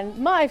friend,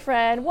 my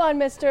friend, one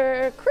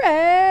Mr.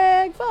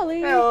 Craig Foley.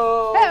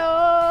 Hello.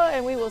 Hello.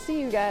 And we will see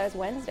you guys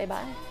Wednesday.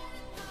 Bye.